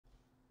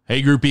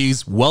Hey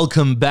groupies,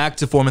 welcome back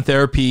to Form of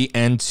Therapy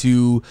and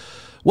to,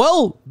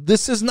 well,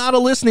 this is not a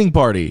listening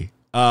party.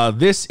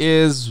 This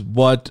is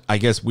what I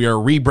guess we are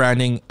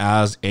rebranding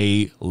as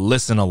a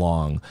listen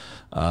along.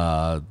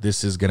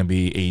 This is going to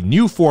be a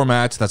new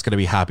format that's going to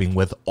be happening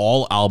with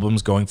all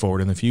albums going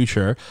forward in the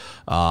future.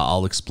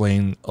 I'll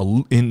explain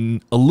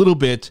in a little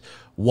bit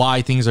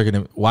why things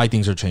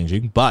are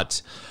changing.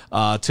 But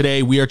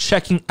today we are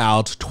checking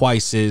out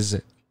Twice's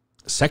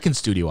second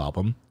studio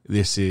album.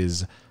 This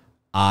is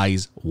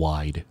Eyes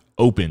Wide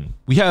Open.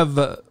 We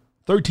have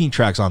 13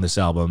 tracks on this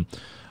album.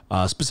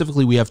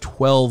 Specifically, we have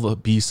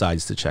 12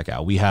 B-sides to check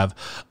out. We have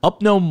Hell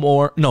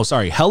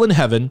in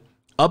Heaven,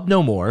 Up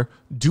No More,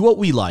 Do What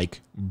We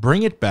Like,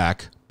 Bring It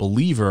Back,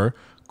 Believer,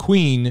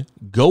 Queen,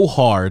 Go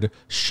Hard,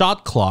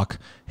 Shot Clock,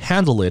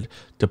 Handle It,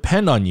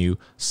 Depend on You,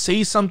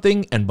 Say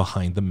Something, and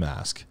Behind the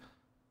Mask.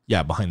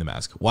 Yeah, Behind the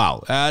Mask.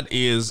 Wow, that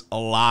is a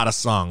lot of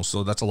songs.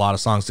 So that's a lot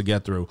of songs to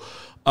get through.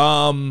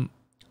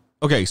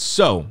 Okay,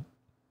 so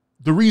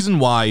the reason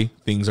why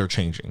things are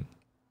changing.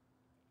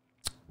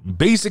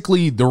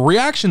 Basically, the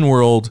reaction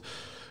world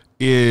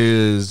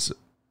is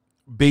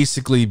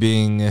basically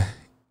being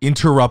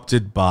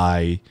interrupted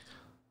by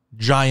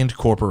giant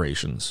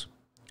corporations.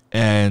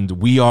 And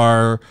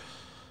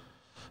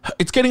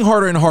it's getting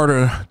harder and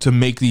harder to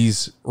make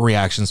these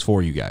reactions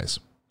for you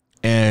guys.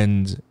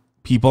 And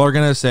people are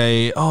going to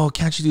say, oh,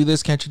 can't you do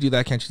this? Can't you do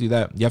that? Can't you do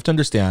that? You have to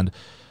understand,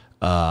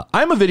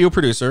 I'm a video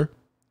producer.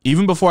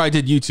 Even before I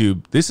did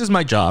YouTube, this is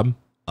my job.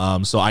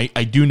 So I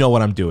do know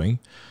what I'm doing.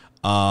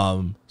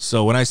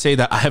 So when I say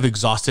that I have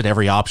exhausted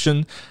every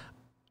option,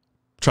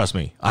 trust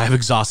me, I have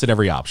exhausted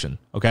every option.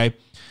 Okay.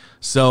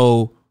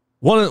 So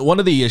one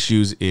of the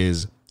issues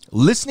is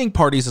listening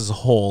parties as a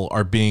whole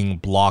are being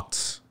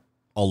blocked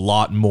a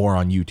lot more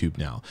on YouTube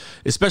now,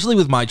 especially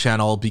with my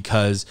channel,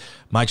 because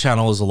my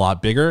channel is a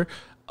lot bigger.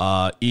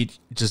 It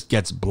just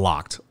gets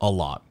blocked a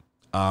lot.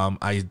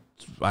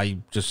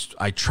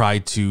 I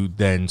tried to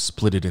then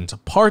split it into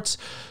parts,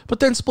 but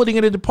then splitting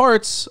it into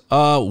parts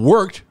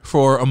worked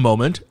for a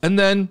moment and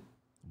then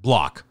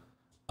block.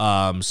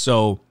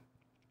 So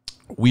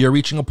we are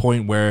reaching a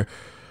point where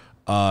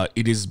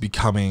it is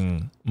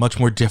becoming much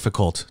more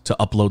difficult to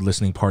upload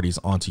listening parties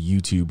onto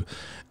YouTube.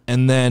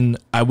 And then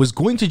I was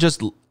going to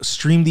just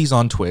stream these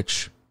on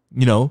Twitch,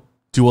 do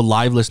a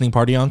live listening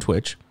party on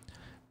Twitch,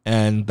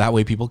 and that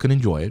way people can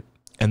enjoy it,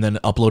 and then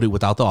upload it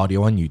without the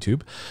audio on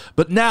YouTube.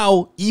 But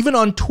now, even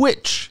on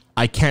Twitch,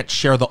 I can't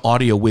share the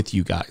audio with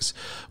you guys.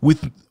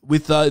 With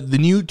the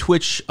new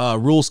Twitch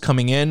rules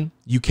coming in,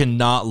 you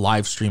cannot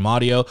live stream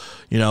audio.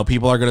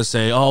 People are going to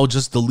say, oh,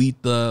 just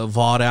delete the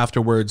VOD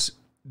afterwards.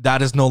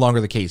 That is no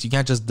longer the case. You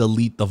can't just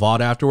delete the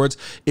VOD afterwards.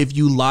 If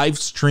you live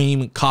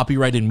stream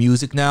copyrighted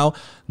music now,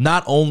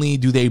 not only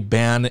do they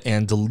ban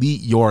and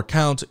delete your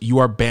account, you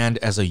are banned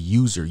as a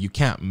user. You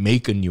can't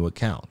make a new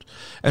account.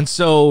 And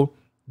so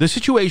the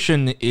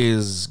situation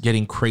is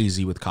getting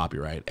crazy with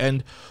copyright,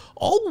 and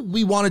all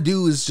we want to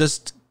do is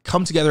just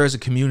come together as a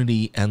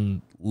community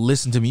and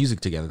listen to music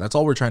together. That's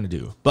all we're trying to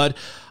do. But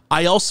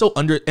I also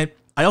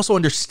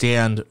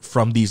understand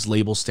from these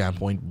labels'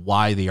 standpoint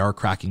why they are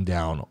cracking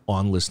down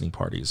on listening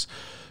parties,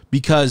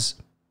 because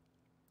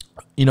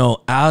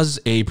as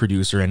a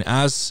producer and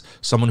as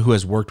someone who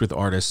has worked with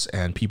artists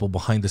and people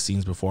behind the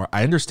scenes before,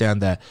 I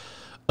understand that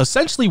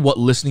essentially what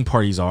listening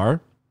parties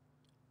are,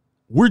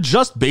 we're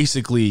just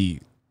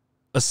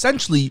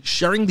essentially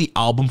sharing the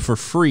album for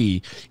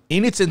free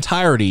in its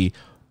entirety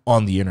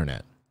on the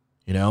internet,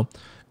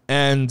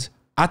 And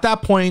at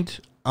that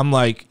point, I'm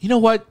like, you know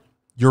what?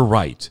 You're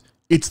right.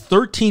 It's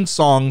 13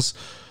 songs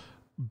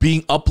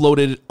being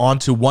uploaded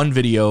onto one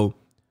video.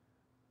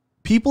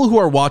 People who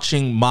are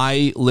watching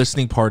my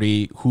listening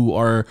party, who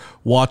are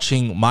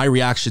watching my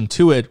reaction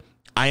to it,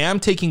 I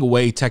am taking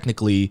away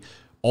technically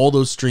all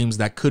those streams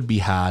that could be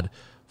had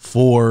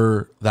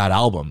for that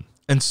album.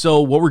 And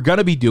so what we're going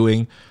to be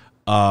doing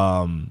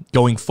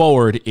going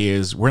forward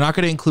is we're not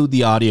going to include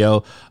the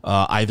audio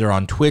either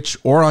on Twitch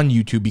or on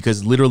YouTube,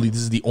 because literally this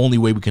is the only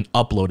way we can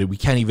upload it. We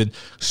can't even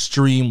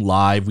stream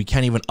live. We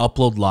can't even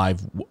upload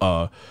live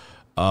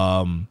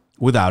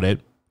without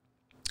it.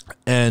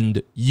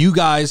 And you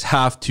guys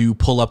have to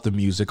pull up the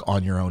music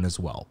on your own as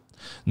well.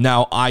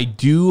 Now, I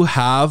do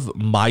have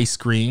my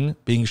screen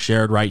being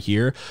shared right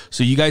here,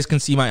 so you guys can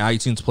see my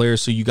iTunes player,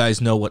 so you guys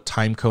know what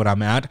time code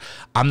I'm at.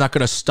 I'm not going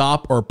to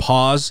stop or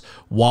pause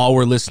while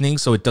we're listening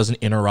so it doesn't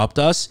interrupt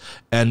us.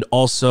 And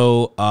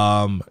also,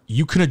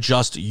 you can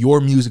adjust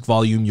your music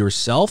volume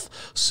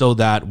yourself so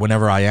that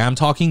whenever I am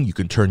talking, you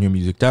can turn your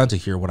music down to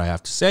hear what I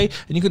have to say,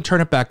 and you can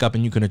turn it back up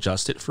and you can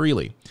adjust it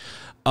freely.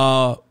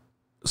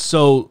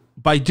 So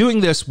by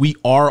doing this, we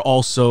are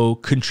also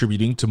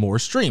contributing to more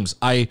streams.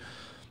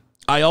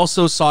 I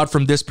also saw it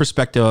from this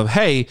perspective of,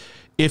 hey,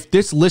 if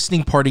this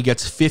listening party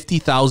gets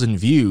 50,000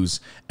 views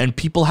and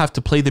people have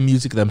to play the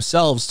music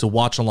themselves to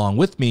watch along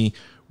with me,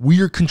 we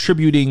are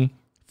contributing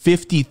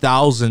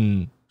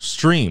 50,000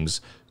 streams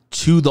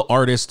to the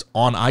artist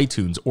on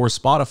iTunes or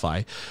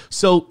Spotify.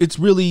 So it's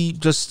really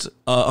just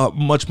a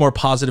much more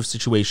positive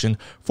situation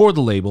for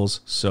the labels.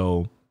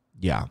 So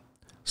Yeah.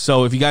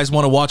 So if you guys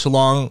want to watch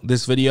along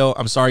this video,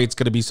 I'm sorry it's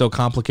going to be so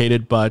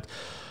complicated, but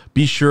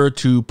be sure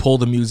to pull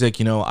the music,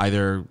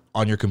 either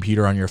on your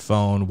computer, on your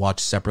phone,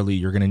 watch separately.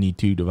 You're going to need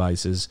 2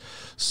 devices.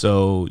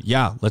 So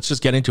yeah, let's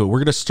just get into it. We're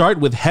going to start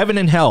with Heaven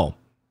and Hell.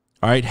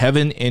 All right. Hell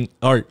and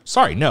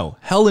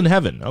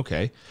Heaven.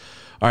 Okay.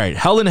 All right.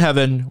 Hell and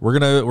Heaven. We're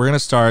going to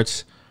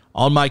start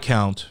on my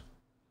count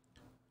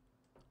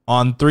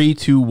on 3,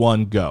 2,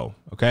 1, go.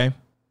 Okay.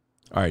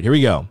 All right, here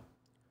we go.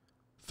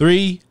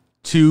 3,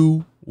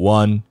 2,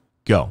 1,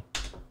 go.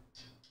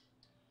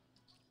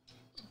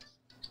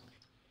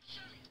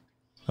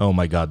 Oh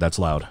my God, that's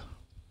loud.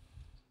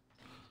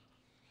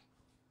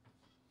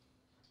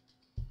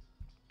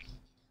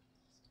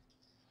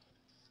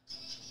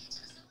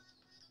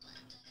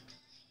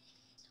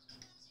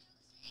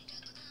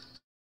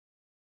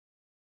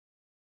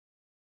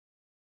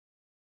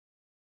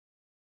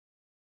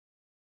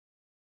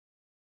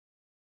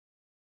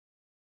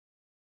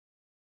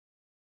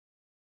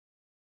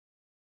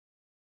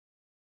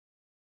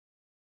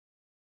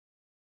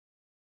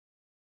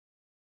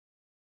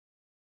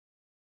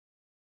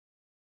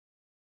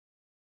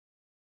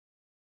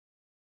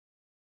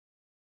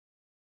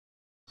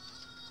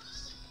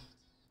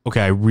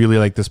 Okay, I really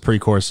like this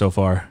pre-chorus so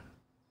far.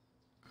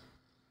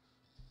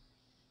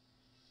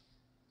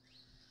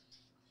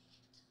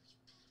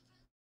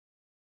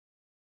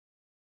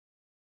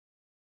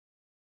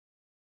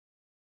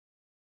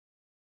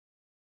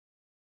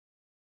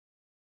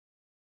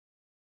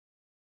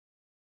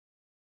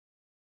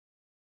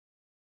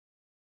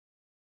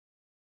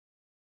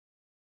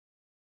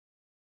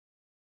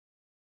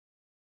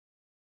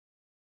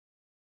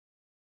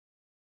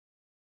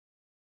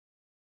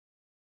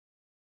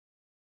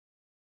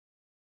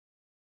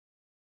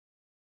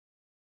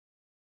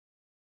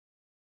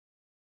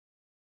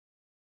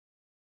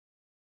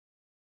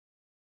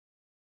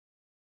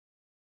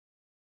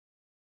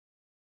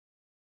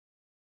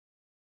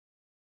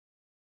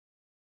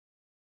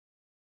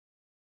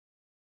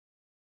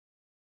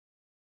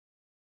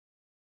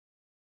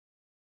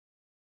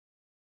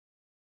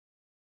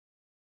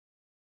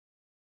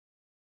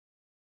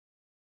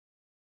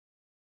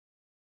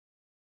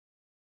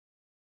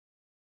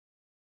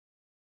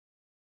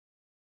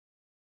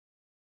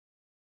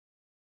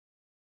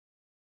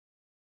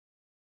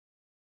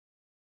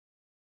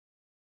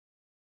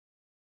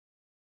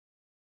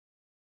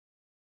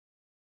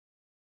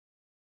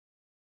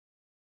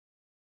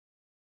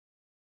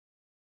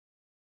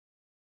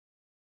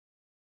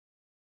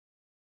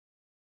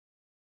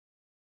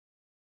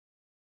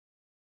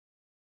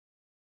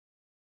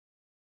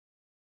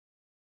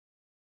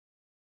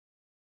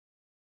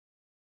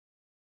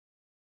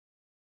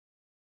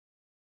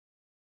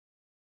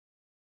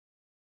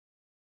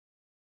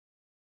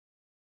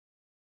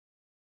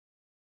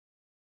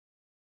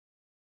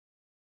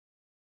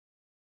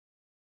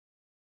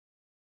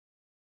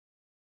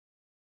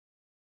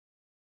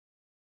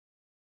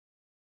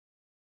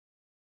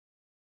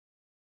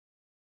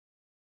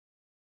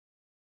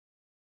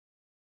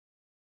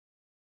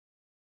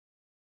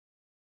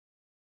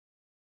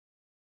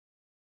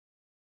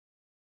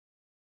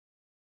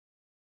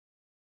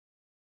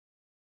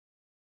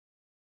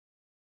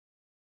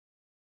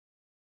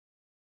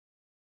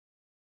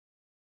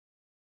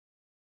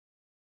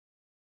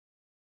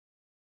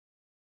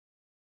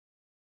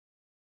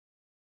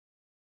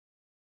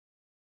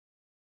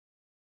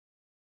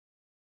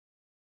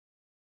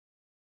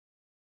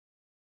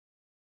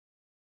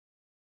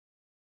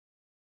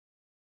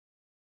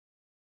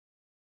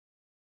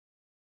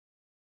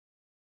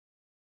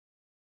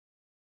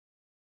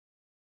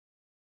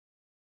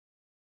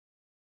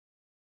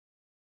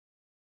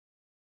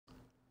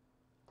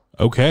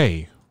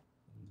 Okay.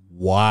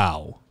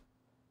 Wow.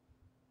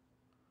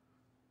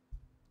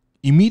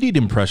 Immediate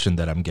impression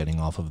that I'm getting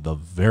off of the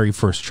very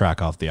first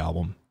track off the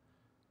album.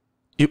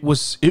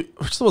 First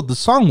of all, the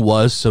song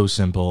was so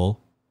simple,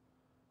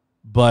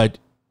 but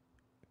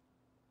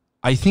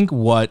I think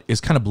what is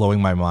kind of blowing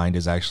my mind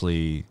is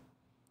actually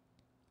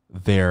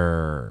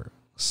their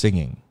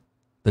singing,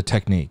 the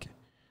technique.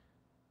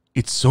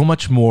 It's so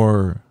much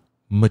more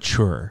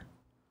mature.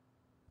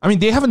 I mean,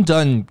 they haven't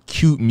done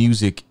cute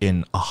music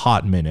in a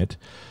hot minute,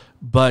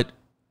 but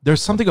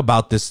there's something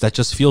about this that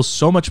just feels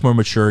so much more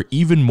mature,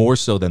 even more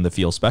so than the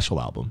Feel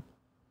Special album.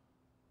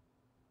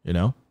 You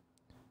know?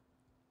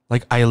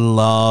 Like, I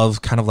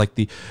love kind of like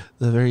the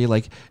very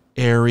like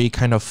airy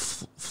kind of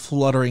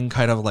fluttering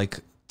kind of like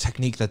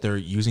technique that they're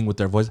using with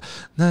their voice.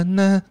 Na,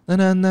 na, na,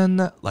 na, na,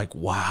 na. Like,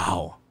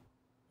 wow.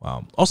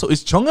 Wow. Also,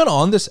 is Jonghyun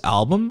on this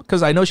album?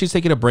 Because I know she's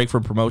taking a break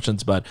from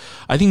promotions, but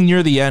I think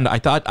near the end, I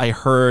thought I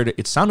heard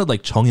it sounded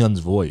like Jonghyun's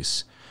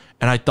voice.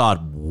 And I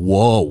thought,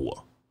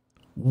 whoa,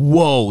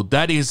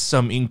 that is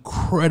some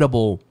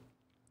incredible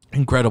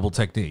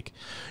technique.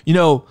 You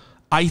know,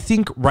 I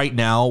think right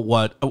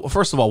now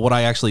first of all, what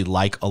I actually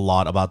like a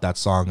lot about that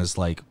song is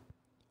like,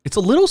 it's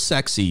a little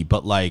sexy,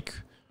 but like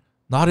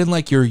not in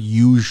like your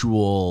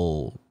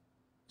usual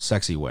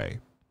sexy way.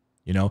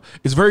 You know,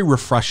 it's very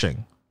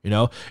refreshing.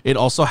 It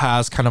also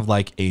has kind of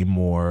like a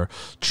more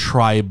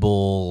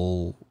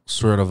tribal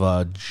sort of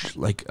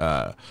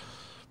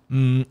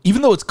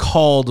even though it's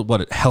called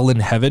what Hell in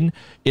Heaven,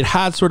 it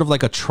had sort of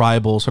like a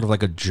tribal, sort of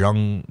like a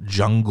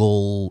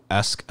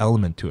jungle-esque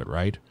element to it,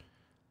 right?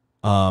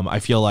 I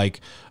feel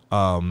like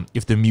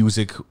if the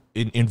music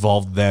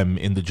involved them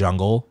in the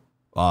jungle,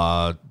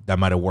 that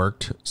might have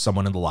worked.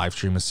 Someone in the live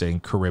stream is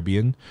saying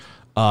Caribbean.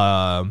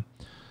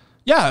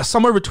 Yeah,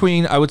 somewhere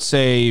between, I would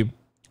say,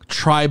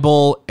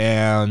 tribal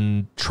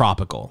and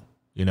tropical,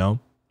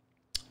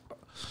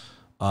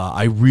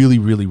 I really,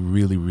 really,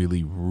 really,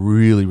 really,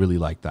 really, really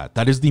like that.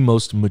 That is the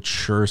most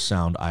mature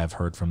sound I have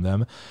heard from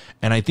them.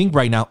 And I think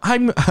right now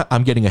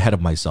I'm getting ahead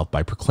of myself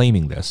by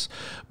proclaiming this,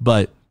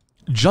 but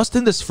just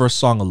in this first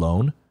song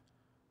alone,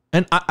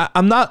 and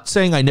I'm not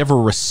saying I never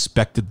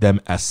respected them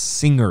as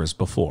singers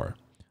before,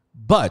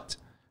 but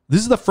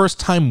this is the first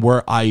time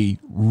where I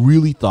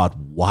really thought,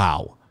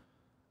 wow,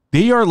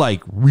 they are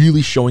like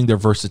really showing their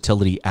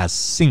versatility as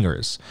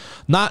singers,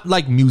 not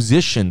like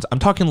musicians. I'm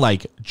talking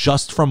like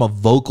just from a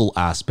vocal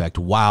aspect.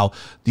 Wow,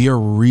 they are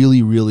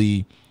really,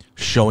 really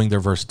showing their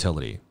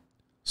versatility.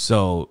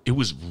 So it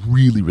was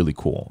really, really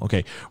cool.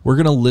 Okay, we're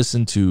going to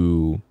listen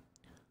to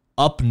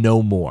Up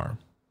No More.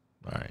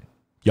 All right,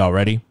 y'all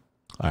ready?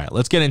 All right,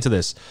 let's get into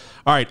this.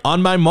 All right,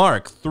 on my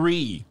mark,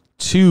 3,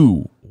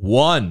 2,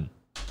 1.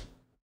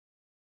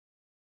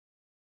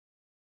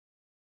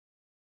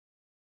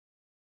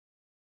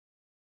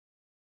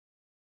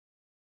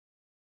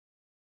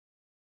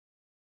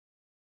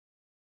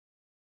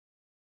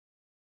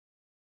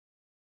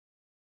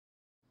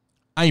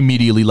 I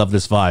immediately love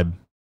this vibe.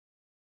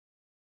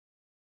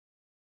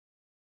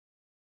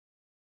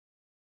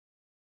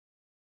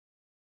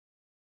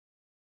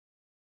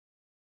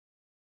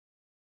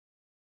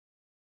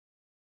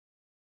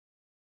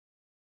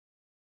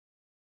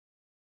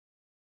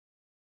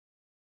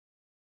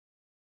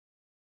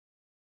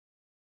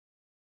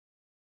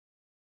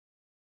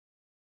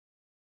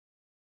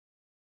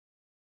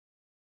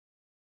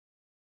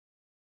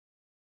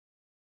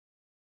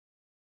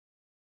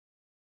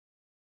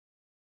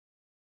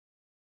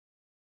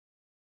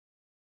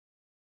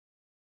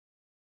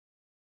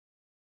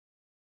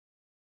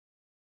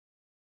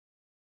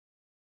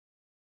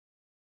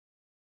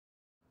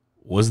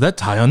 Was that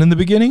Tyon in the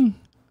beginning?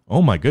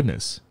 Oh my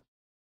goodness.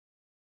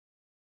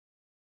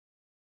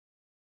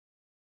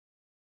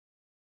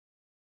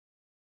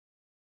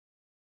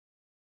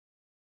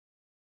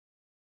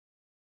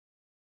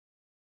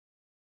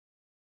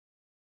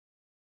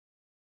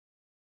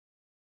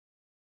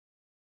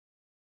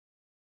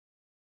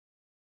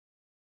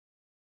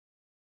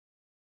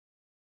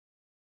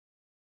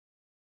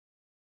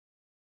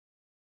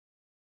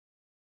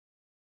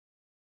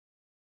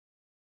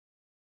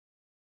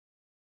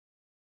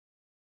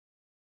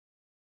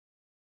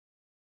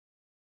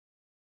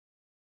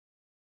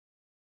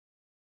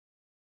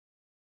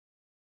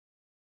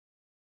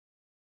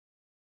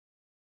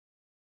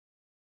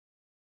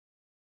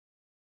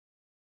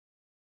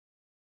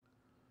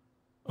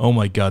 Oh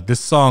my god,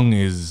 this song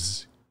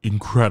is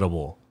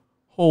incredible.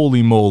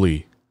 Holy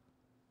moly.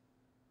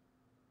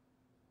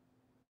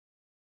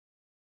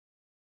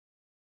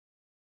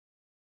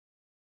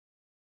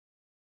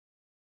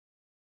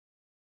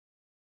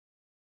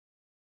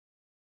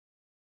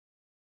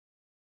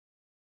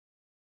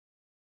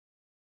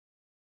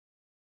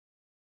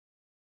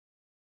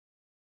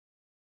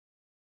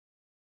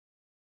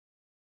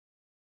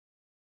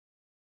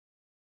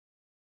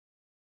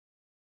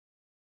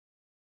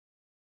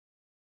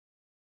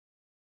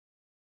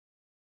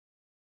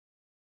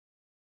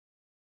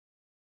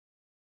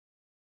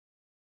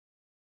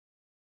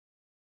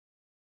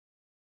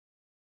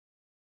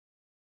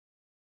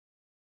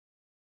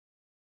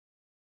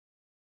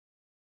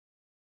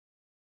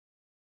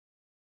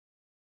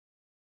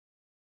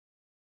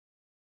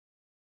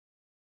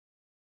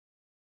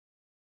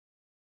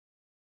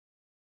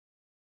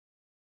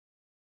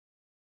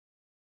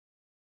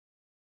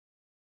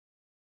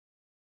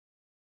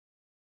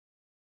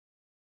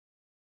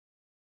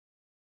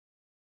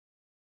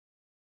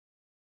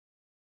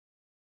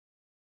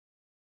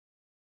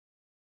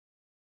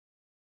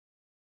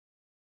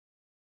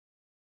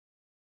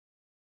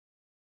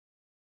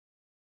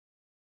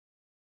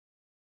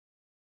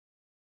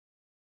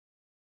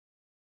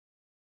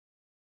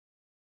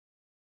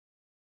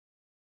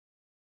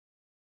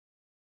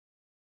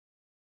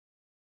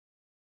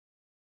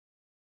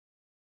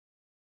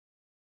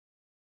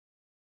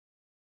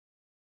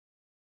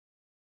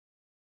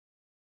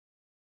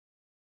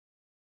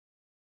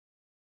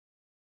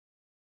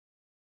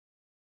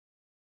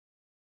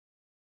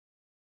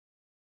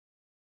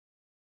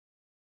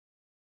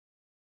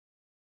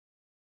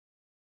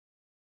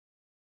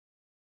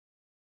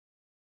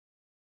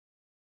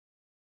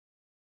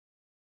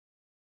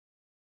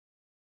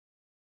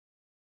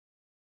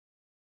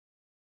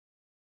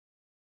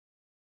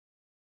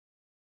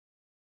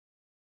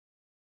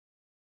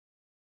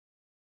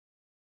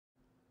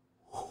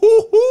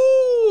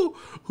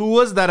 Who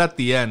was that at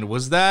the end?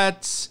 Was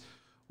that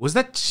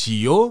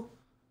Chio?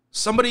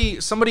 Somebody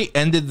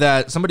ended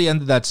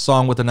that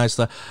song with a nice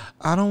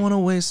I don't want to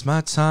waste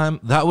my time.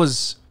 That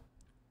was,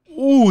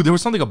 ooh, there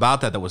was something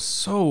about that was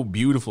so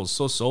beautiful,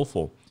 so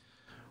soulful.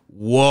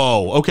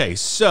 Whoa. Okay,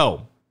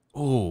 so,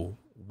 ooh,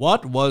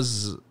 what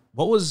was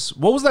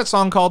that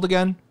song called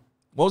again?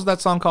 What was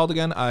that song called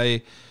again?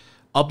 I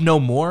Up No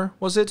More,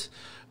 was it?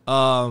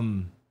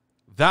 Um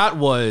that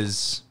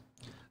was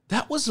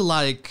that was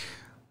like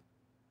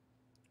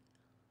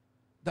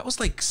that was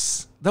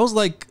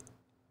like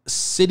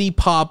city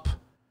pop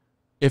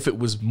if it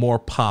was more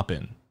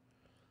poppin'.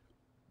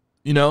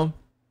 You know?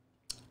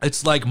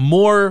 It's like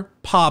more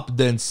pop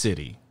than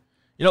city.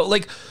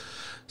 Like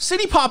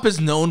city pop is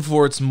known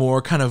for its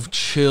more kind of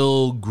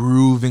chill,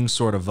 grooving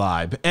sort of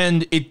vibe,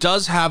 and it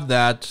does have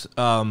that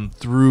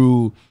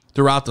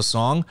throughout the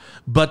song.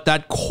 But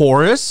that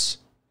chorus,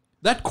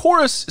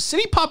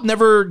 city pop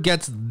never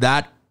gets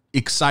that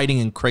exciting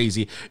and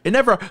crazy. It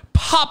never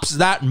pops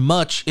that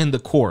much in the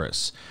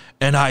chorus,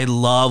 and I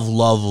love,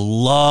 love,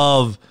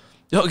 love.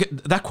 Okay,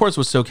 that chorus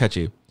was so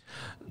catchy.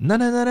 Na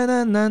na na na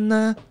na na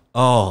na.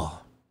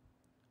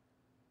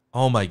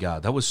 Oh my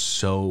god, that was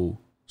so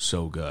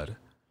good.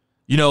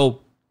 You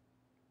know,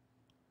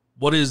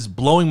 what is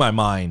blowing my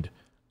mind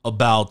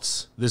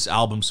about this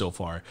album so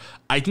far?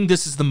 I think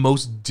this is the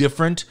most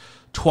different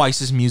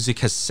Twice's music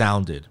has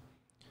sounded.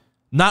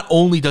 Not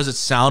only does it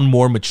sound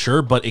more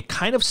mature, but it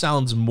kind of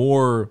sounds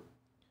more,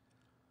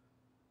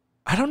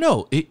 I don't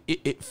know,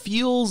 it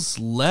feels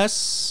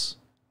less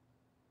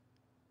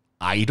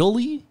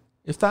idly,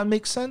 if that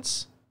makes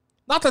sense.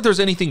 Not that there's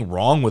anything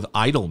wrong with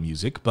idle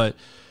music, but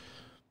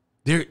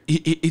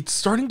it's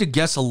starting to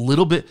guess a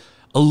little bit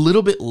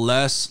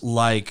less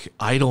like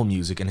idol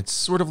music, and it's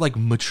sort of like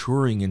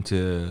maturing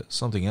into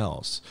something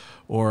else,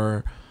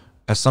 or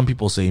as some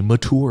people say,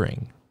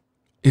 maturing.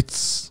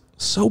 It's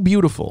so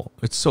beautiful.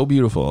 It's so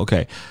beautiful.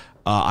 Okay,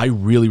 I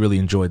really, really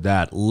enjoyed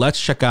that. Let's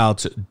check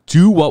out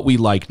Do What We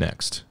Like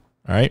next.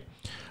 All right,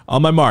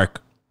 on my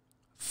mark,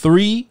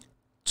 3,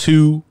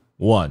 2,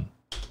 1.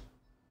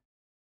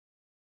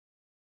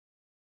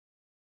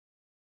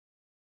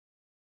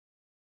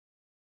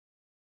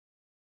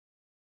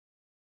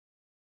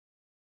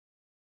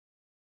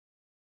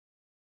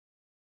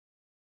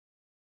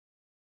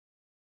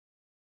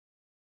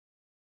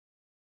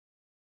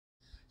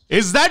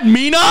 Is that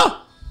Mina?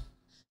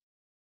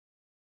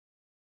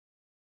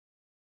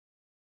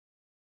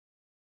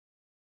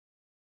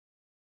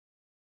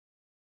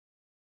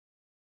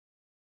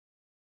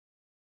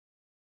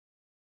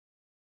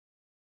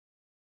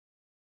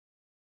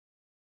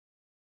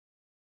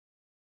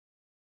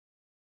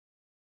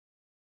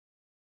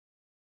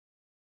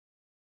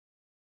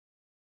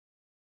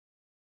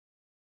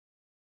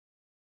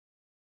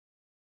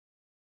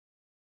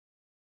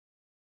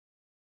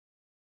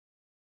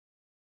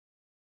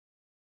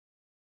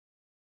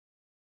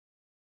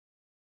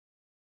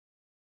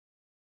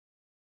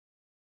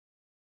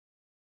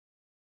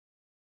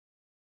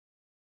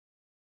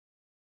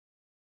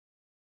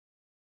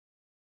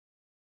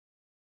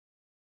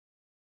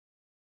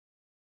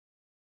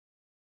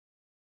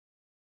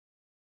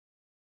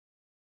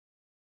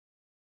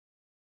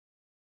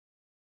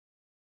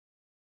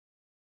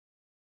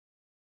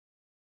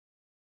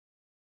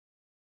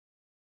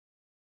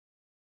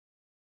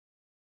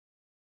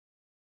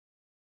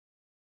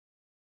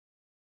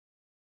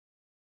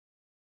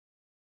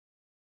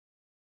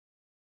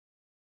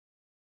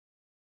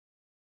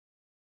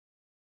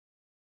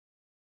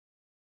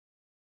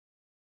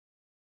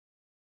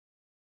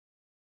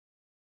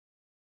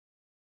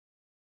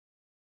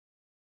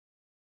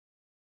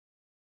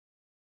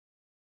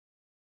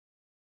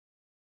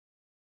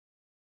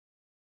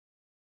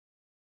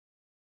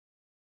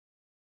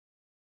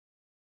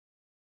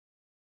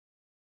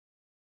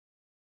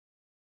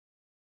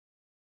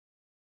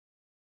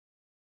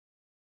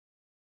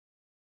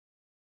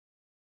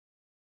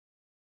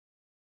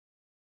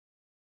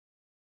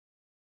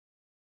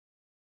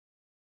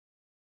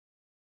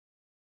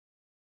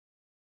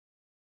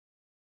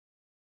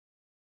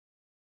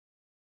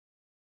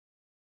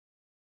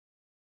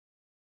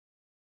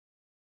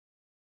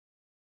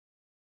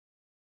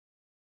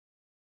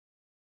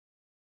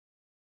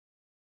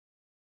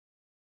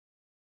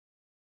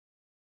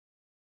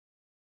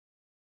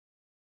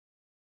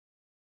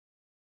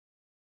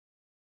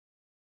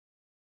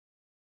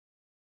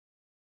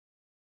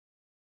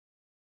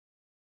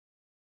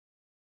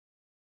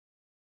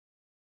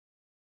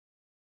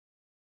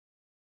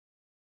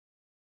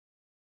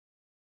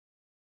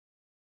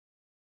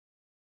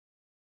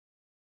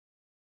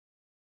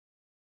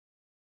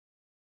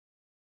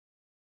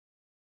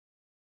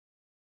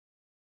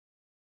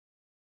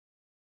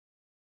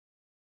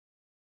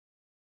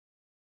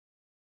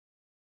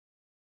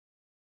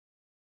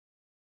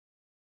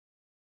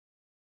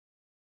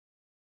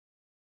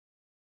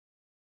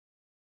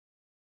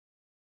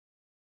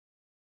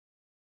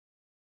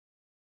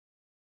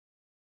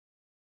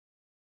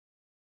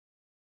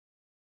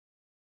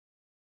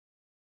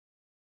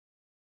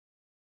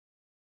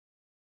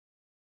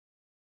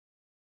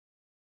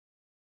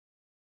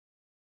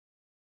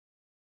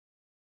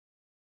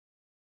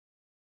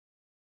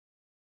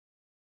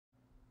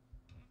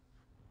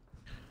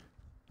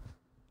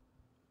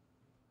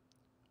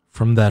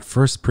 from that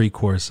first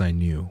pre-chorus, I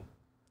knew.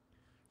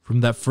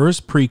 From that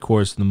first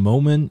pre-chorus, the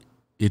moment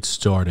it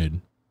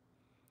started,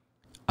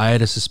 I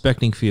had a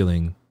suspecting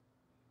feeling.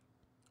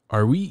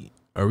 Are we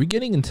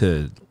getting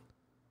into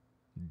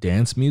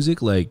dance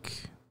music?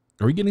 Like,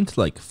 are we getting to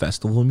like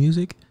festival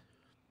music?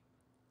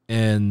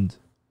 And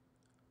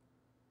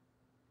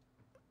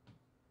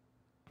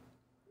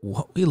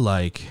what we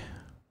like,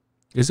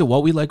 is it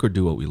what we like or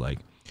do what we like?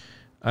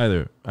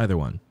 Either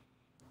one.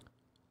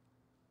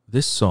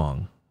 This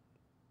song,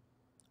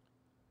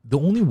 the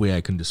only way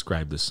I can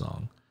describe this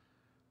song,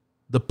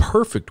 the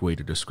perfect way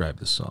to describe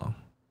this song,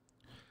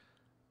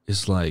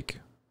 is like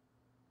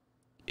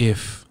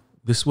if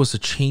this was a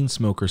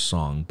Chainsmoker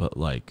song, but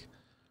like,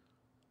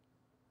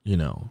 you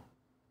know,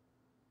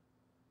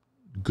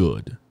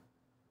 good.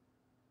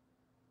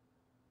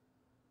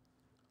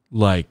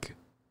 Like,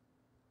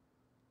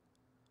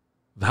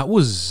 that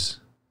was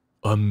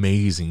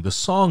amazing. The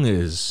song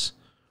is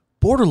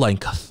borderline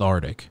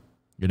cathartic,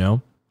 you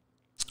know?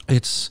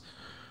 It's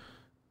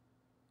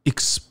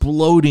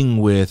exploding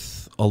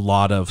with a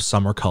lot of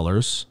summer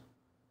colors.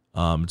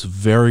 It's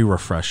very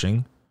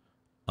refreshing.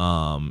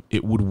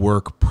 It would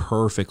work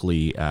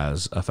perfectly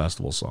as a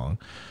festival song.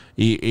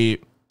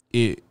 It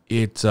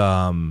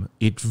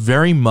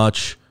very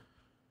much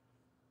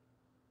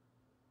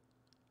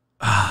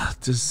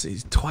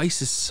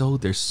Twice is so,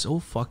 they're so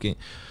fucking,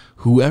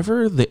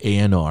 whoever the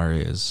A&R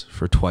is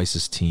for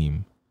Twice's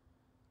team,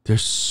 they're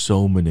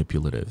so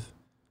manipulative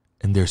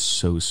and they're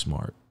so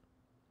smart.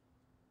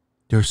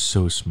 They're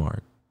so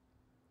smart.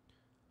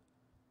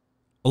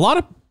 A lot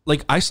of,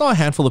 like, I saw a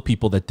handful of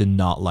people that did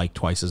not like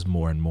Twice's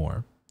More and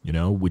More, you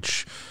know,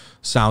 which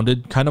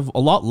sounded kind of a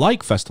lot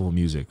like festival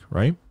music,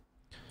 right?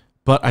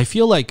 But I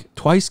feel like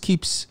Twice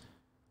keeps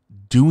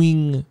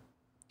doing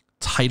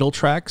title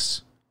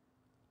tracks.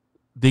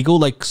 They go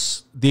like,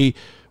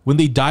 when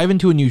they dive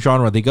into a new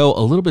genre, they go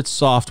a little bit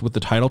soft with the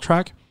title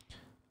track,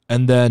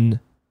 and then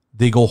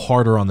they go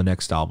harder on the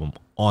next album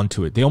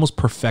onto it. They almost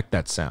perfect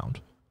that sound.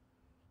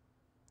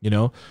 You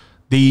know,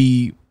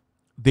 they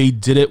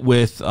did it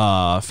with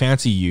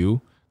Fancy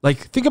You.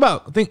 Like, think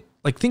about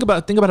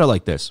it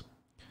like this.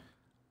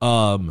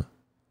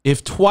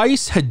 If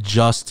Twice had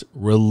just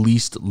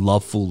released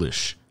Love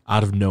Foolish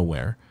out of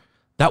nowhere,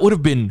 that would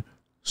have been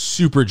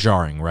super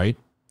jarring, right?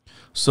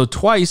 So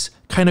Twice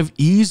kind of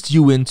eased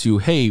you into,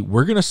 hey,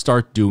 we're going to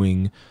start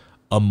doing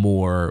a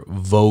more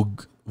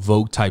Vogue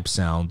type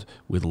sound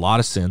with a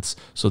lot of synths.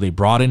 So they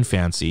brought in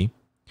Fancy,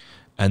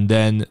 and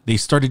then they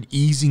started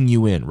easing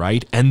you in,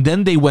 right? And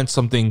then they went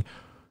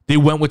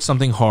with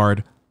something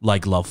hard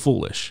like Love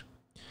Foolish.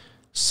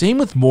 Same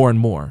with More and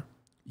More.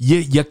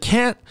 You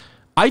can't,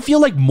 I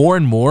feel like More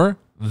and More,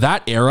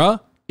 that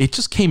era, it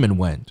just came and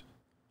went.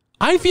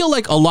 I feel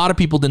like a lot of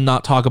people did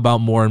not talk about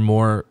More and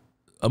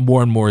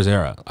More's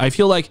era. I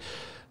feel like,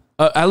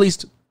 at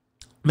least,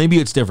 maybe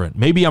it's different.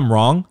 Maybe I'm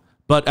wrong,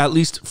 but at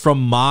least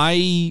from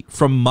my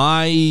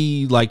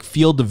like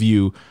field of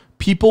view,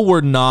 people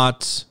were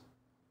not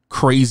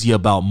crazy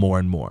about More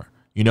and More.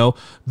 You know,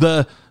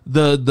 the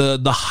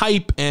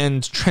hype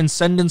and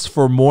transcendence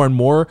for More and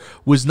More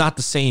was not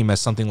the same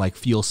as something like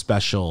Feel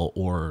Special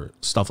or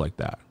stuff like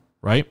that,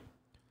 right?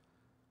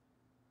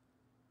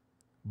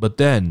 But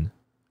then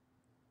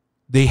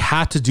they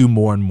had to do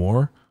More and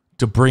More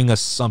to bring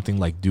us something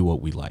like Do What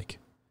We Like.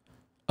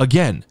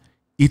 Again,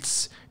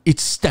 it's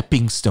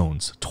stepping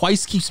stones.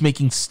 Twice keeps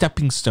making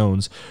stepping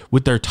stones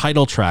with their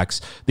title tracks.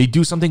 They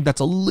do something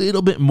that's a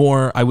little bit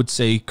more, I would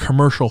say,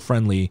 commercial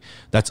friendly,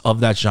 that's of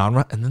that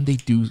genre, and then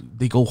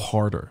they go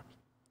harder.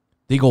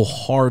 They go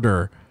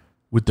harder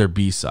with their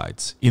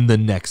B-sides in the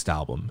next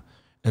album.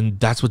 And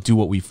that's what Do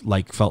What We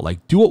Like felt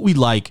like. Do What We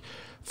Like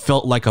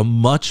felt like a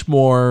much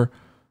more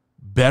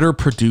better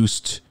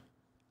produced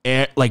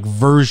like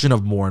version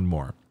of More and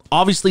More.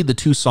 Obviously, the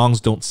two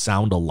songs don't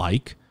sound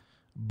alike,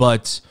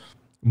 but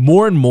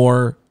More and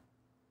More,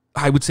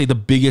 I would say the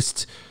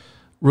biggest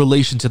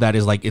relation to that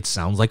is like it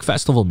sounds like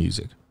festival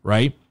music,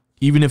 right?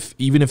 Even if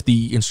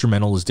the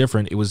instrumental is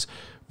different, it was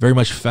very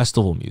much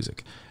festival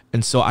music.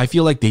 And so I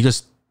feel like they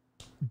just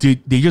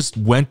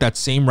went that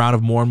same route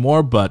of More and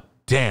More, but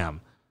damn,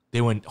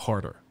 they went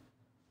harder.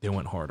 They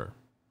went harder.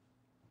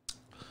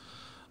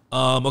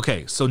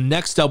 Okay, so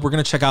next up, we're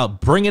going to check out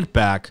Bring It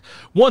Back.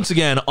 Once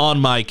again, on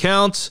my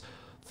count,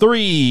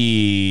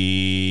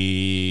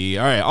 3.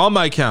 All right, on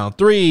my count,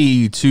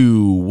 3,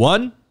 2,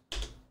 1.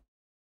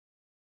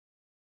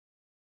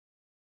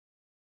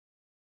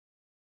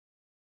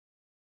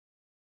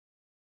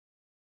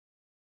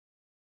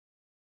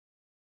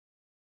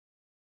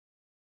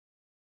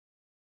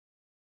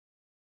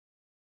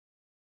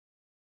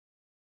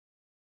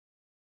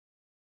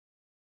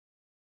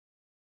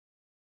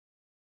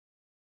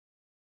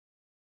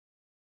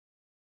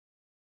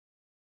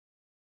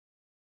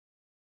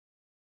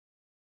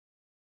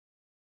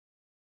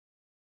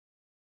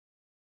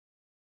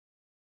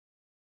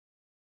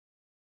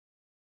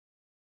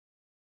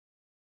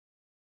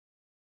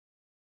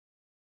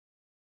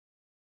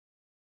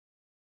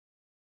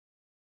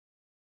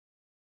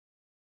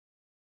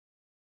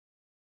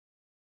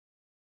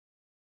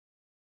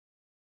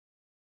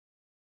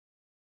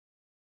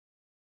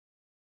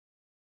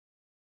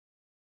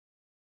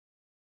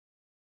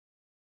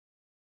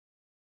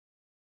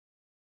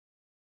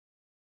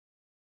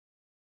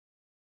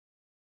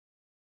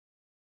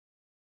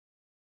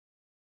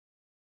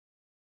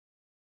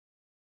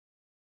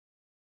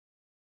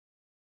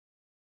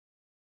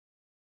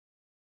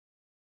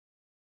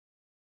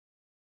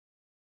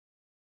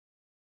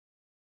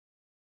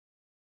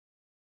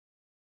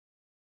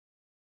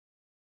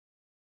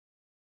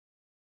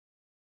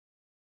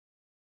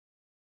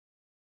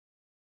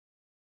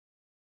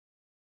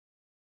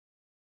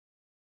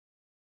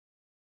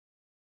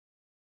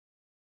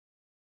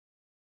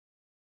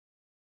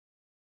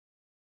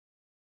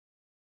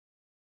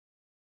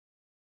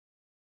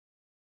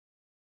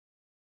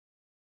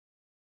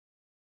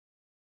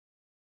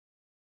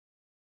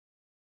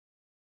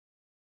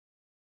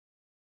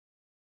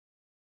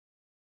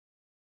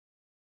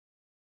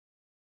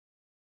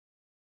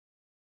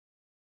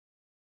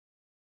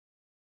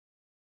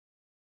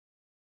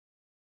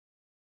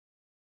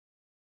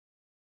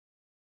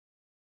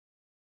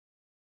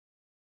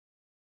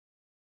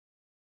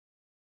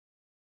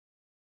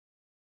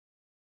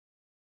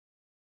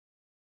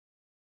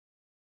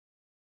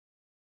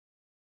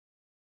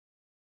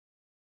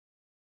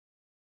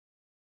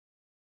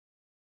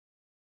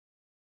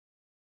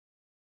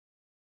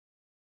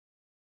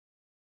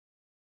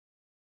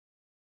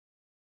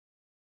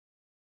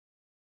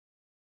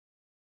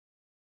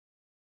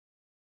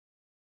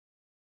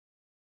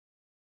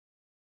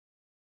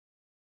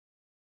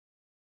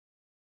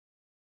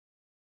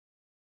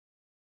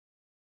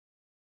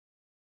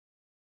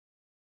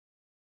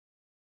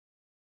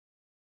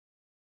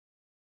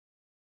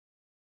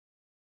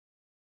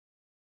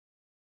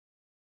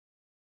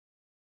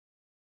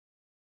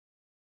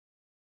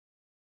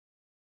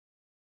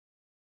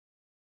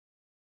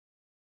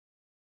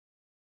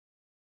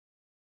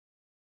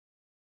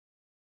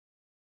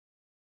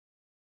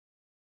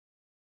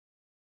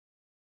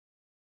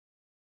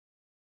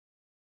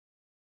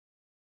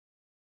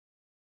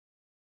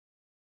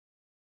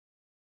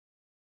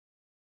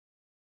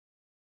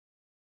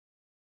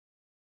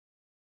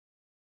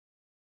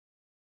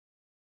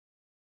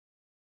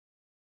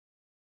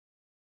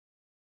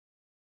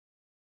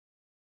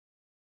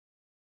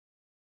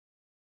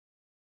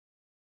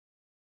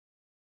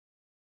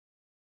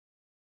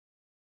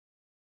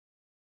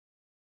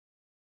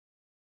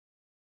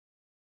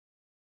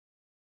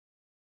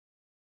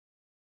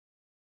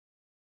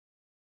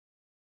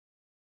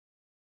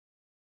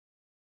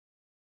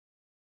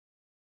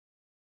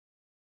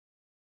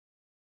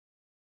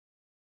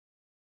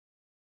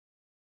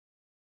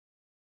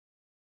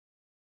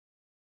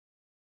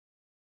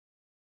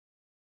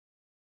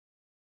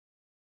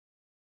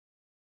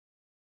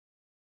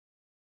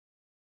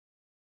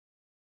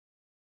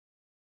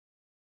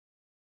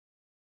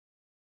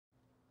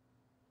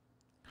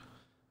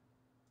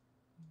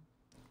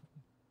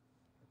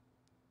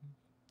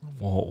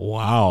 Oh,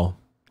 wow.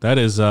 That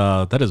is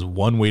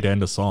one way to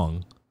end a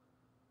song.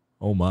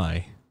 Oh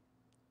my.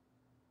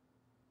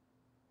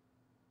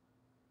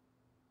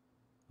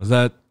 Was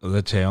that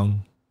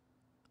Cheong?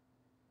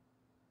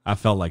 I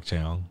felt like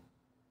Cheong.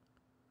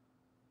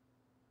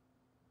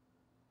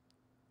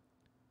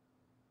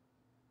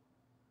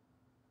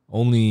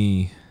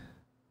 Only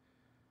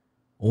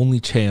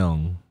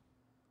Cheong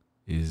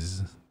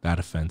is that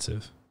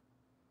offensive.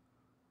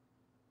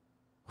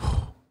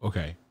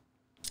 Okay.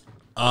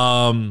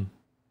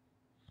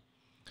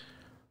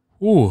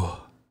 Ooh.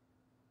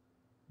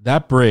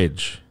 That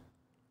bridge.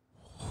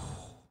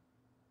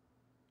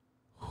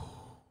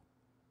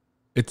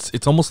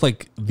 It's almost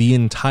like the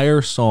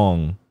entire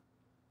song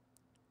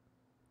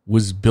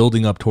was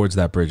building up towards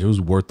that bridge. It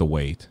was worth the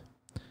wait.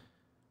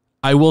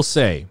 I will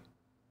say,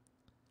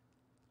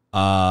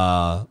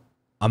 I'm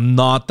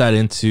not that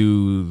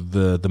into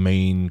the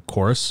main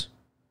chorus.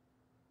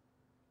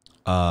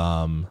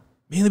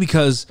 Mainly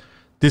because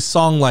this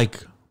song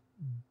like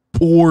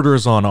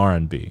borders on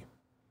R&B.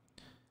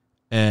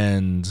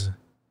 And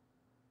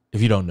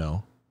if you don't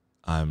know,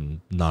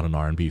 I'm not an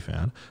R&B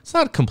fan. It's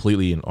not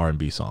completely an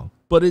R&B song,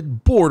 but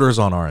it borders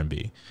on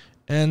R&B.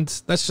 And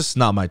that's just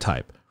not my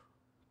type.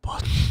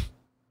 But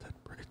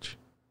that bridge.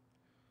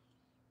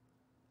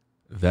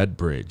 That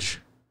bridge.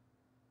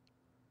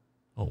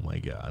 Oh my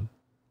God.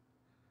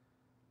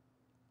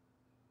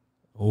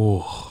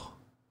 Oh.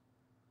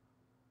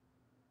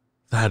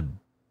 That.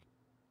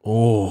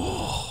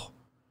 Oh.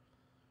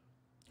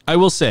 I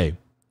will say,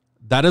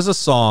 that is a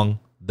song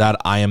that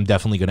I am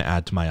definitely going to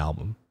add to my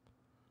album.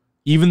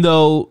 Even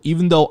though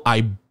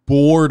I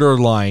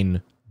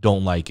borderline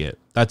don't like it.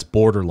 That's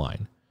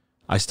borderline.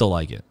 I still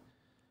like it.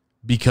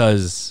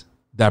 Because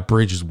that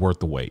bridge is worth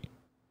the wait.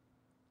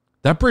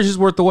 That bridge is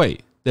worth the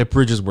wait. That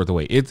bridge is worth the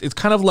wait. It's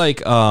kind of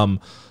like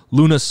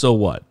Luna's So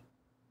What.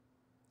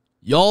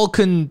 Y'all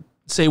can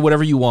say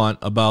whatever you want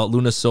about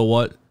Luna's So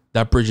What.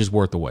 That bridge is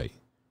worth the wait.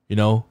 You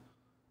know?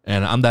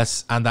 And I'm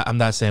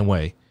that same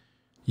way.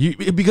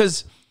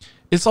 Because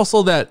it's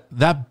also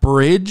that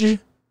bridge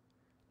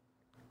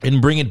and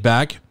Bring It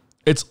Back,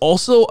 it's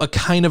also a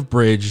kind of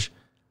bridge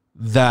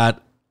that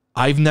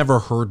I've never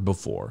heard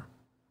before.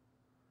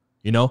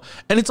 You know?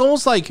 And it's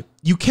almost like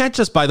you can't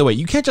just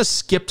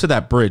skip to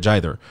that bridge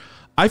either.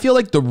 I feel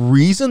like the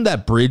reason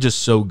that bridge is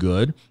so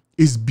good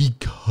is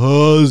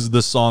because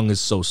the song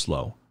is so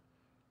slow.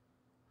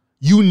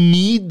 You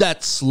need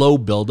that slow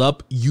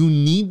buildup. You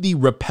need the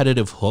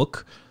repetitive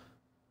hook.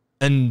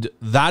 And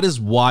that is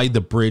why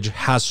the bridge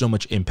has so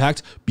much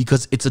impact,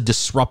 because it's a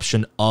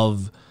disruption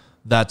of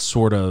that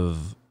sort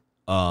of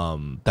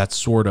I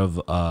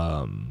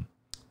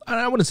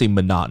wouldn't say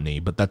monotony,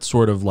 but that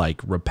sort of like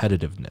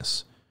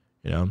repetitiveness,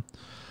 you know?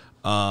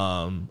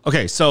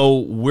 Okay, so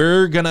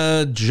we're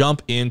gonna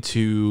jump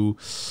into,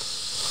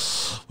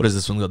 what is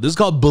this one called? This is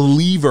called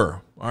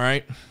Believer. All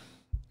right.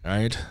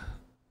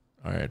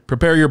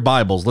 Prepare your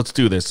Bibles. Let's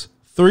do this.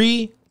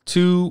 3,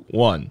 2,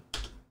 1.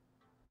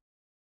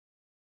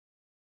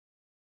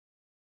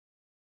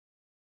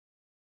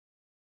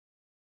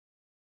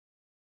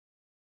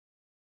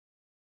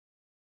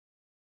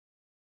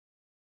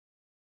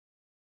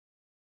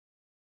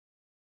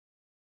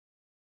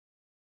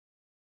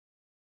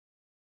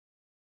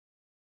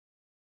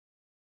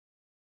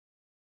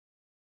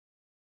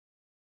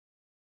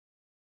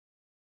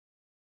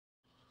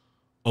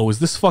 Oh, is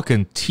this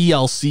fucking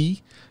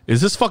TLC?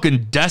 Is this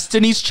fucking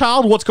Destiny's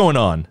Child? What's going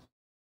on?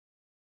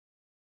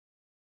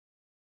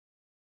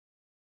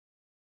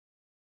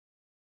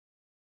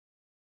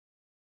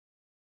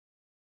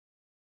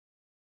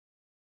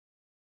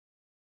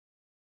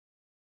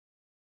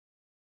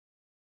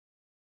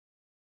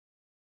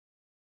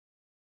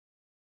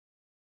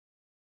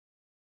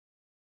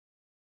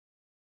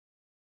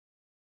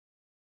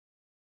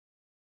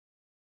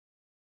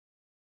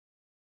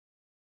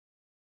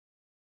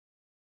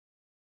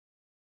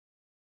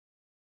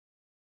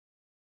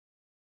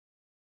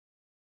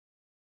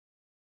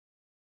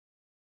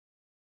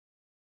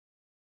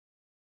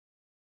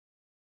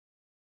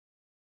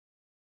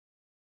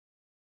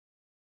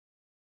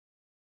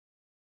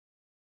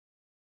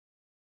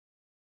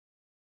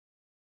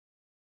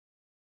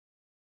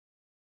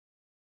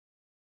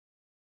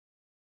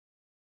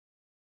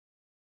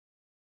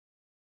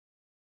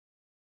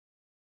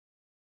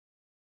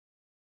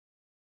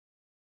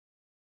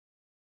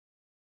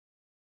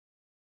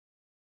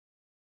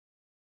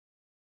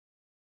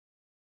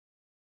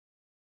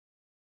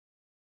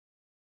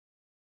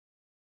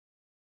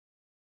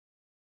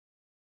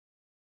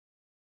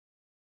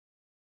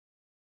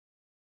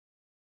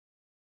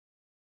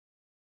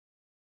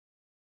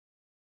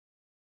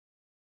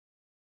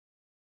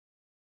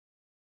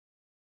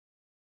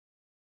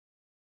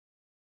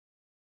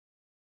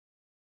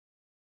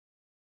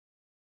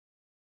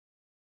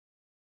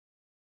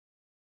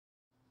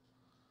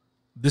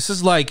 This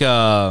is like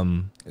a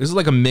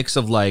mix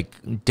of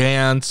like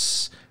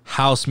dance,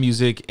 house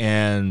music,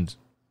 and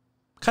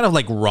kind of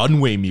like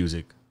runway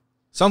music.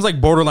 Sounds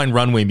like borderline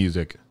runway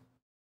music.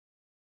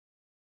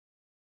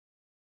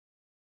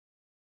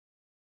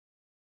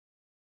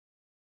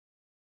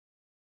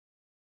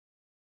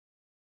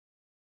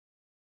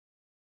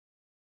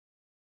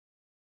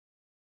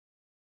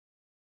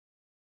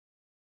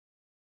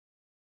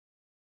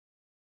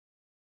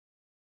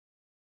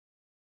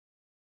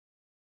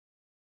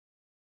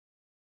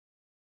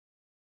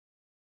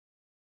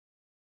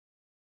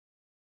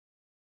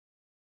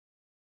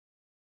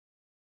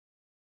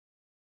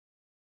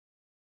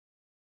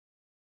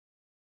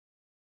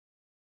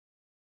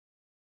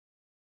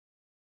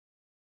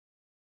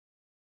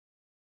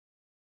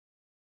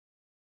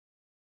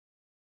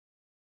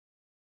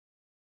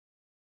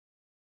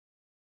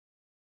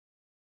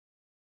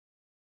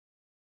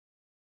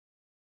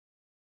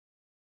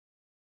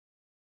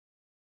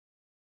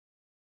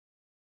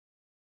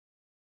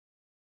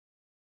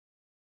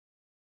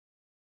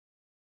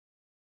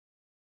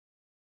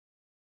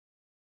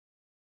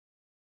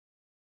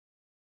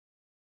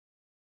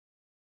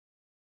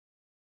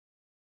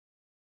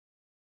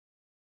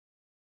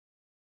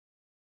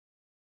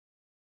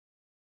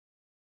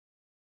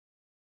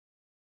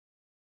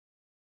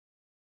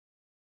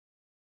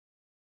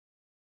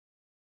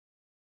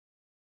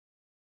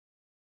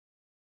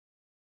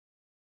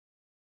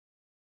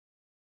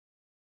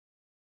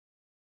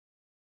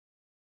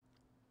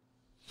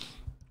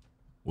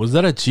 Was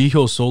that a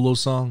Chiho solo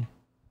song?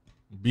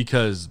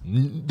 Because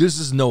this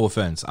is no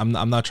offense. I'm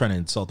not trying to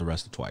insult the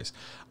rest of Twice.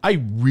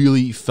 I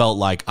really felt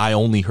like I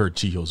only heard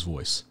Chiho's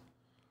voice.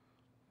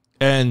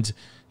 And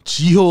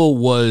Chiho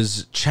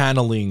was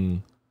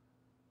channeling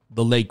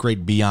the late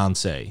great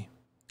Beyonce.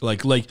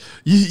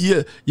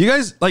 You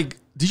guys, like,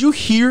 did you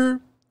hear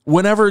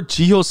whenever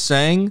Chiho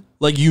sang,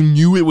 like, you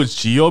knew it was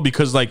Chiho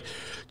because, like,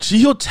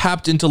 Chiho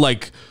tapped into,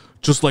 like,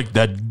 just like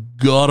that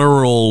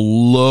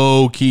guttural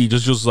low key,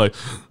 just like,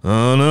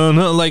 no,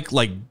 no, like,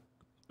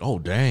 oh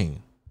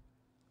dang,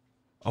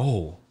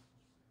 oh,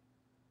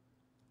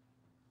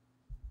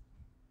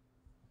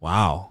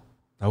 wow,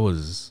 that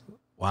was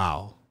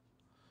wow.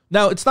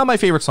 Now it's not my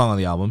favorite song on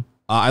the album.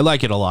 I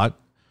like it a lot.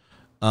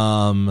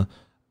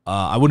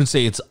 I wouldn't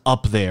say it's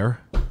up there.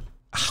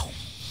 Ow.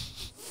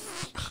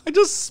 I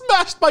just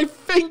smashed my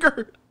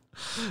finger.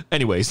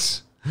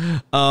 Anyways,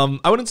 I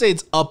wouldn't say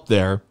it's up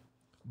there,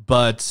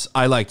 but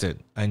I liked it.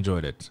 I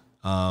enjoyed it.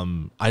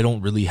 I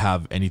don't really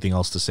have anything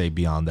else to say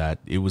beyond that.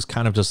 It was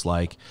kind of just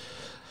like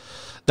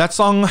that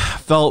song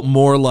felt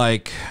more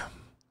like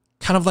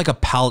kind of like a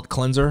palate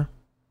cleanser.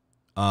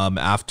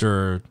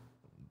 After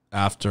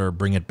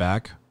Bring It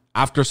Back.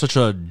 After such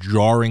a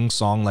jarring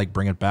song like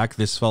Bring It Back,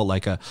 this felt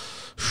like a,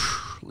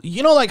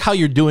 you know, like how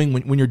you're doing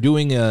when you're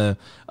doing a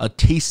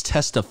taste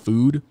test of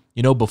food.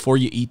 You know, before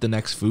you eat the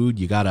next food,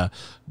 you gotta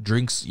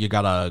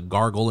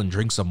gargle and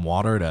drink some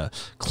water to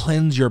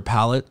cleanse your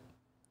palate.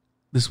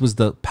 This was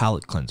the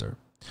palate cleanser.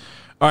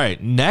 All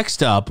right,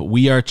 next up,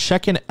 we are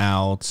checking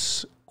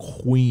out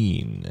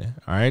Queen.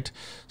 All right,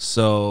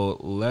 so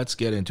let's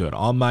get into it.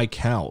 On my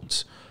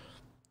count,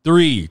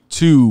 3,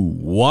 2,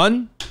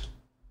 1.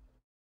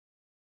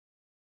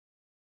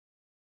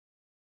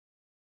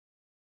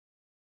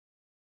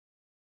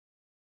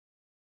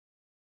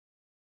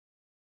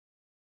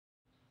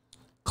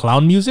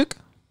 Clown music?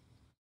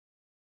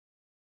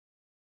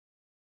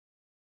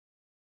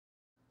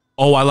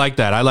 Oh, I like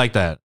that. I like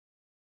that.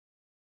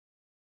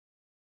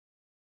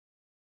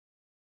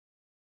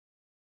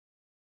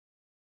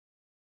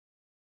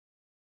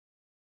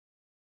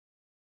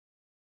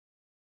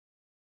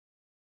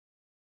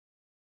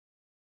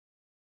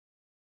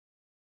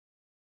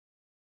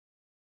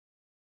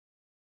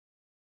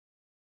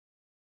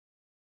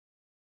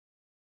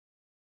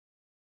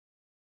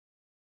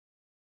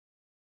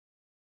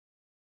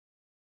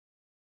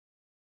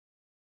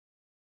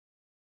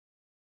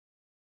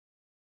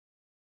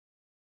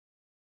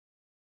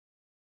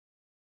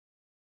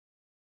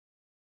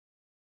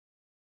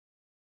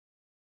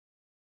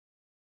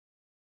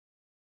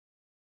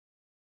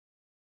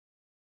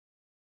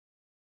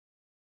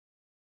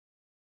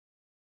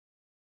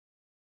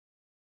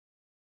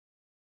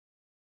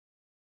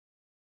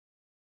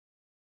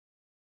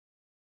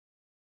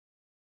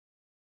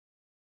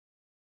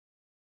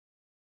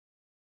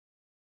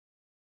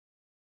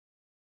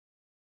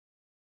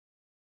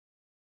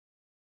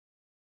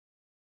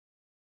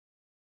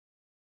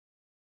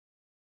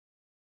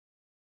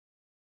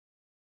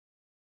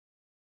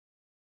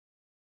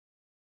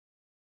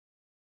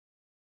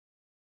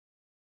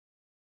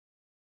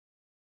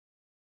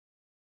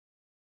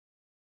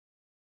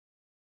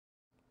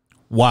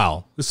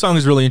 Wow, this song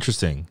is really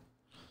interesting.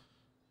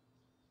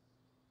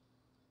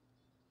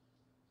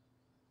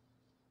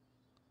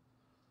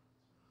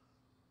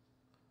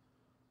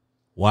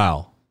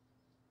 Wow.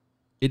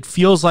 It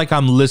feels like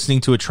I'm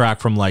listening to a track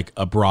from like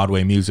a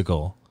Broadway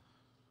musical.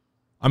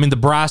 I mean, the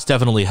brass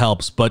definitely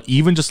helps, but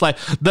even just like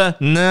the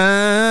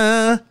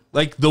nah,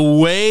 like the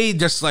way,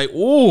 just like,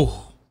 ooh,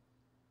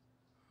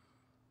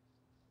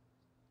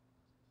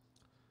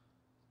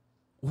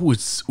 ooh,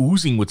 it's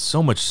oozing with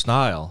so much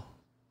style.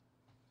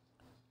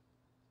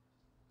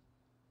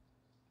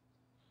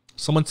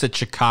 Someone said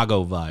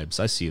Chicago vibes.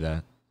 I see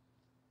that.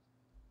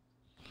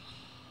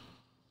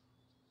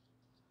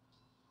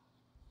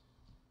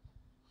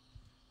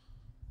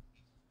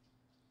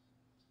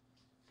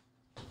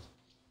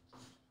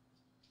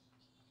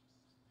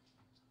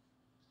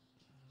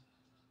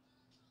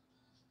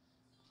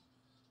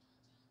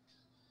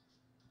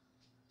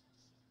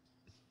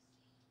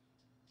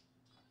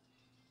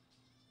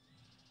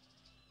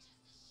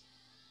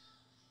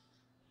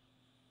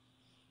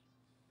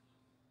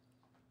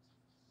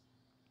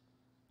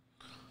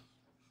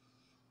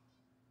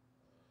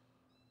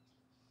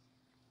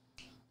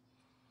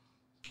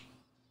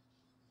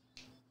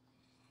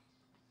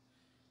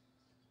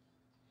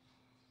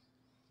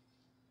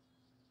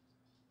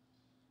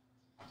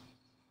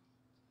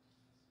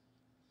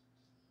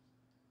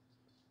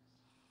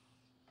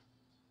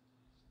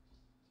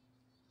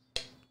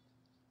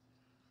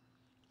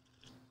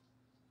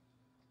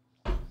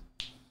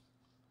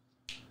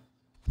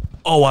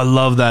 Oh, I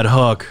love that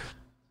hook.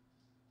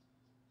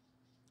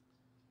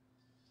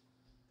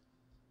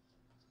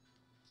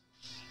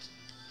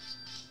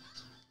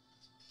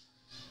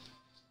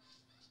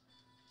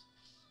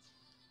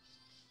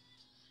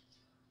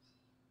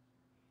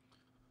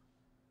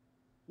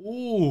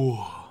 Ooh.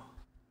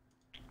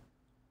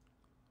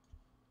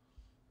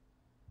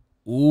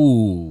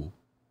 Ooh.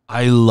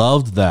 I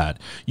loved that.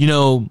 You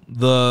know,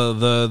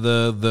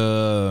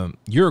 the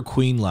 "You're a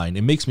Queen" line.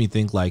 It makes me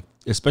think, like,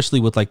 especially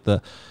with like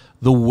the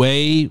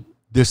way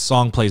this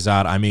song plays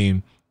out. I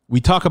mean, we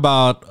talk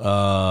about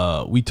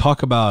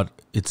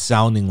it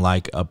sounding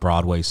like a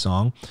Broadway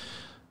song.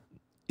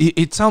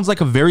 It sounds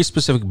like a very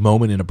specific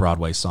moment in a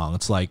Broadway song.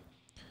 It's like,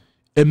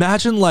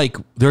 imagine like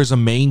there's a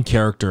main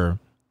character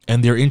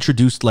and they're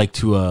introduced like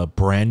to a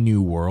brand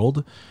new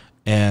world,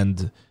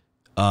 and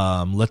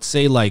let's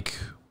say like,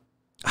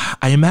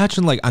 I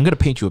imagine, like, I'm gonna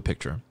paint you a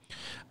picture.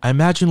 I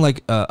imagine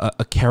like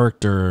a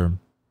character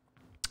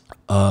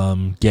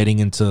getting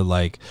into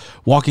like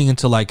walking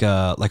into like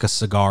a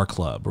cigar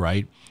club,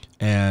 right?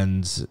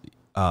 And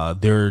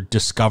they're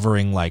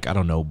discovering, like, I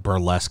don't know,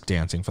 burlesque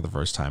dancing for the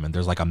first time, and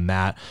there's like a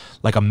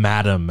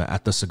madam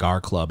at the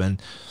cigar club,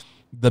 and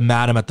the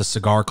madam at the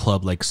cigar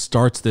club like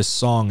starts this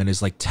song and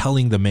is like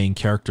telling the main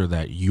character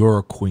that you're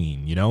a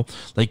queen, you know,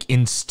 like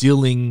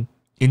instilling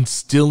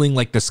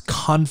like this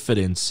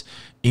confidence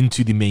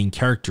into the main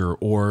character,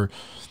 or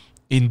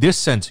in this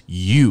sense,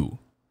 you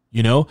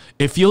know,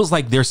 it feels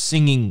like they're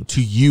singing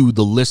to you,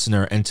 the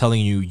listener, and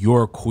telling you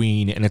you're a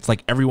queen, and it's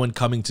like everyone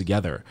coming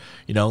together,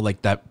 you know,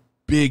 like that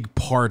big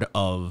part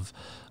of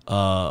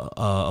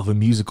a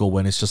musical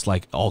when it's just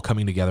like all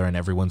coming together and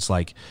everyone's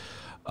like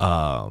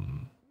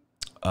kind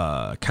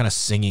of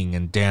singing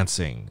and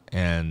dancing,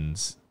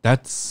 and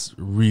that's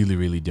really,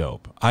 really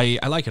dope. I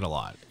like it a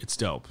lot. It's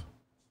dope.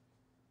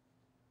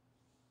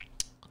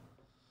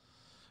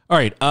 All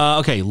right.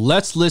 Okay.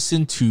 Let's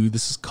listen to,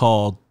 this is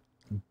called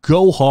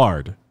Go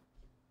Hard.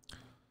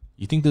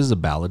 You think this is a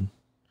ballad?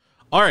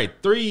 All right.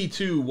 3,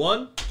 2,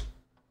 1.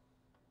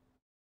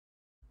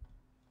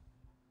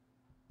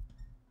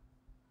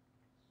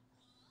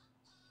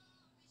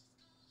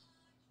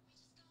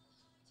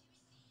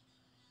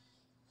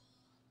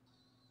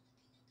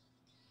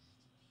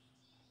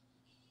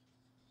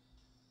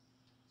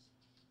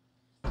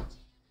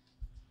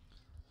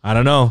 I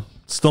don't know.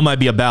 Still might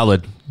be a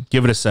ballad.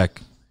 Give it a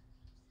sec.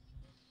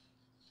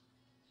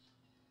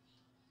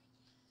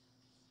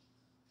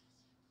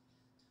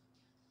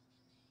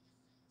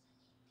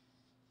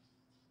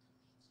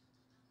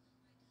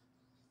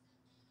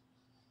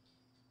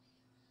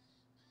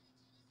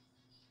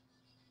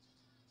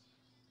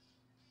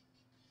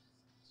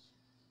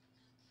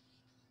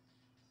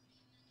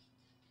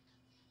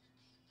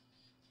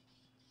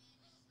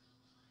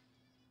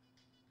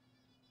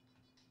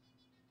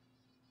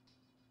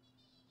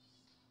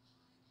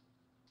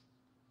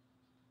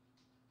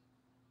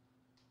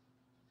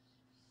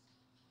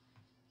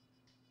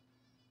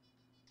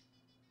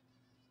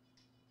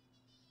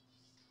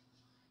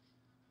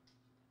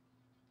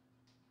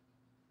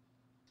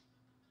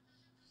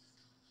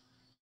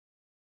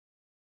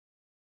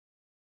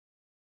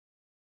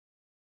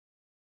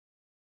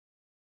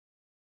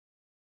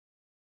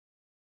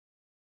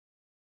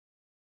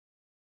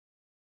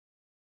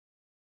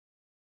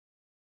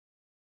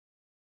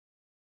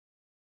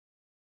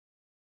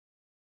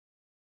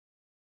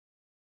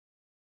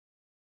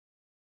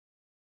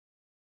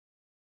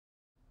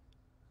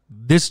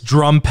 This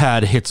drum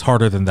pad hits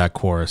harder than that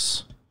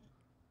chorus.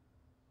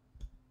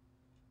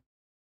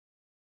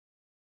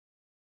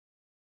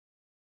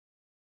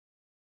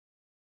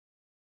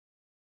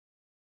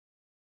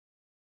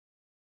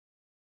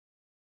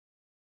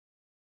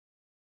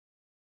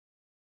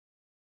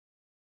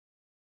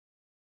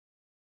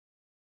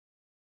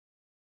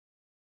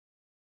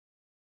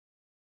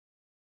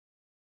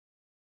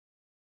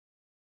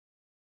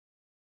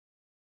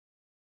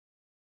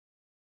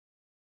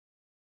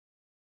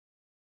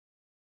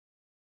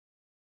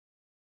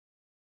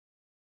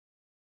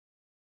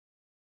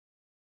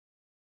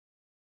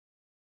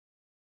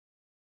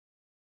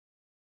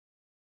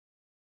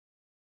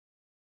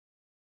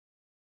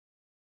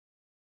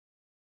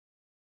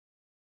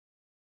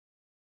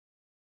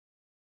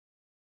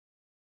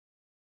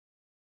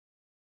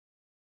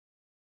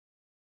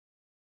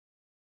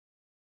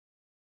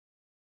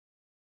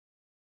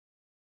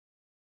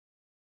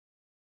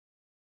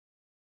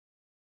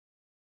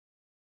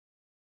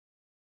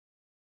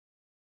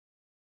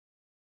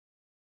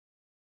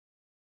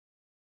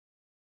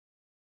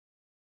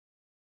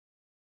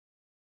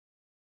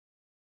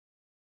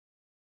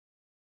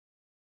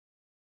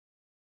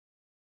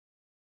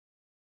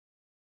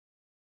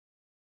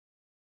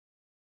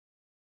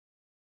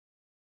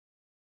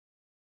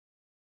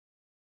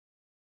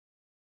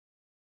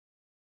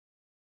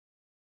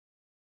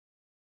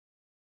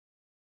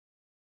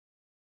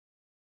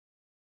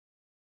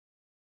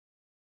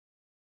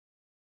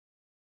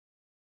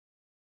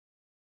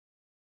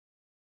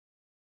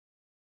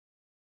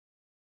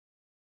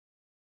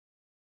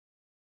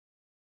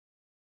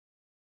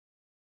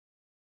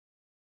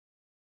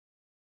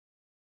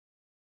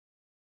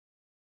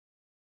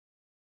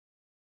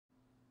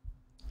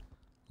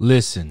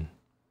 Listen,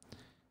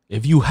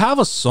 if you have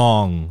a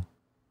song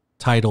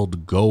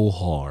titled Go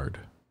Hard,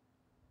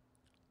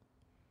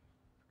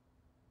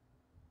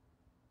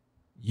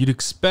 you'd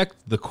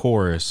expect the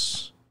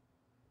chorus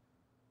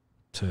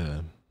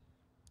to,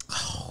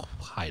 oh,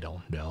 I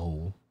don't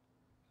know.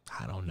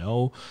 I don't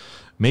know,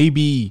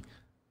 maybe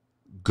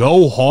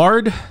Go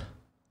Hard.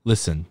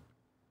 Listen,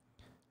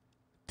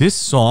 this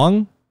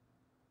song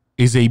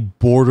is a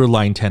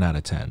borderline 10 out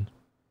of 10.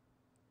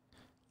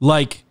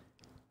 Like,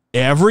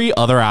 every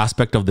other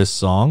aspect of this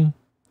song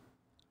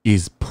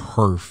is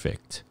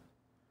perfect.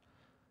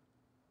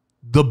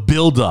 The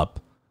build up,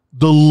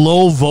 the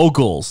low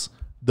vocals,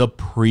 the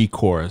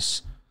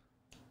pre-chorus,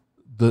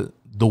 the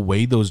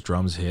way those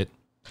drums hit.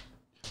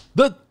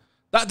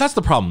 That's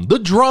the problem. The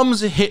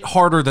drums hit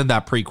harder than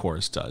that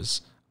pre-chorus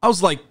does. I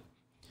was like,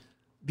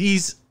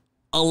 these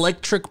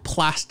electric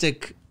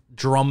plastic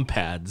drum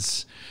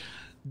pads,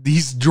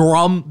 these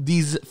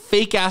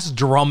fake ass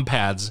drum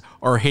pads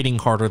are hitting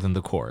harder than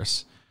the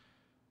chorus.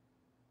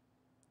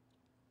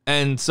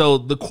 And so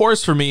the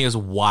chorus for me is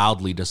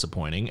wildly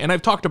disappointing. And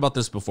I've talked about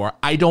this before.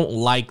 I don't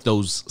like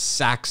those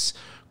sax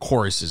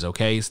choruses,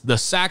 okay? The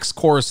sax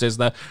choruses,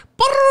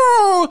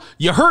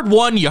 you heard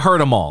one, you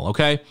heard them all,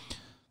 okay?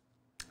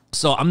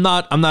 So I'm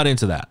not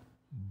into that.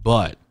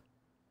 But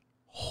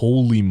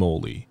holy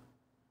moly.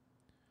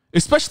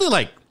 Especially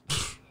like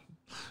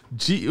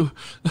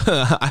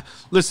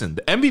listen,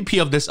 the MVP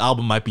of this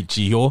album might be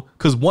Jihyo,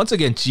 because once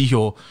again,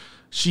 Jihyo,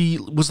 she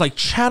was like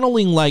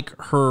channeling like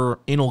her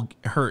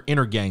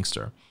inner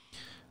gangster,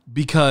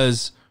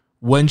 because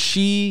when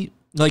she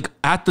like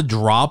at the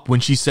drop, when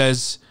she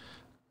says,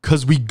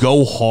 "'Cause we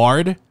go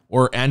hard,"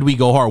 and we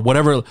go hard,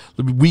 whatever,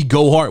 we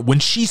go hard. When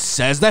she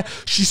says that,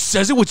 she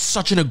says it with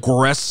such an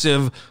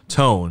aggressive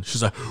tone.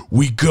 She's like,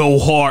 "We go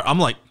hard." I'm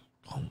like,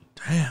 oh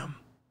damn.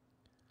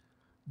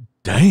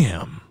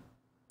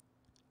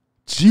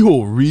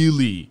 Jihyo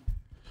really,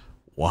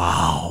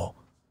 wow.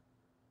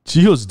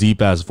 Jihyo's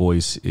deep ass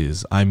voice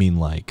is, I mean,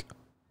 like,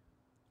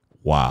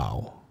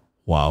 wow.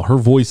 Her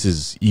voice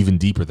is even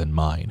deeper than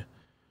mine.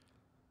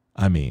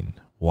 I mean,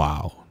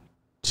 wow.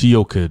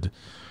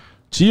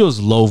 Jihyo's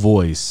low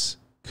voice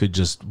could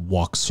just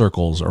walk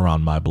circles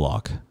around my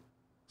block.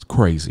 It's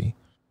crazy.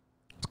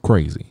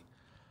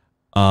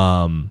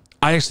 I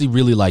actually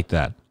really like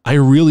that. I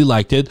really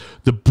liked it.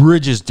 The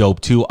bridge is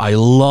dope too. I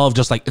love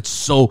just like, it's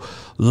so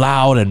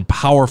loud and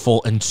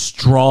powerful and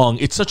strong.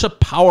 It's such a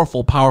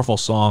powerful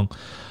song.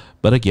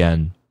 But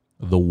again,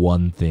 the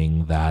one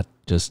thing that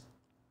just,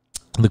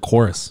 the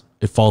chorus,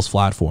 it falls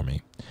flat for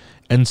me.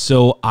 And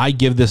so I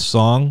give this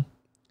song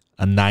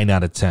a 9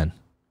 out of 10.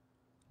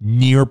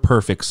 Near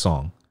perfect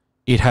song.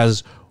 It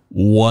has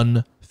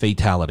one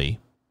fatality.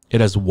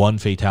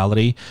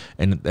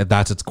 And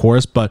that's its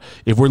chorus. But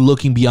if we're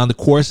looking beyond the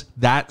chorus,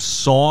 that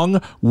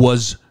song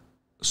was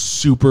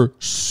super,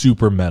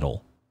 super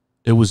metal.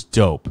 It was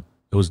dope.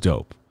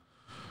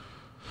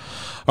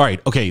 All right,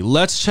 okay,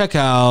 let's check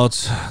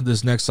out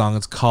this next song.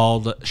 It's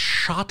called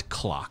Shot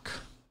Clock.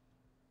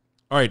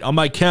 All right, on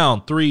my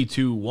count, 3,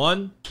 2,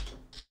 1.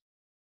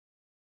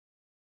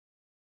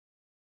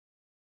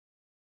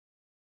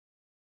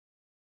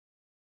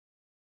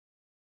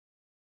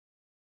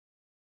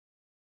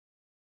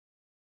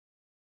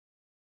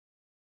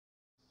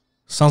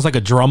 Sounds like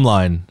a drum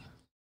line.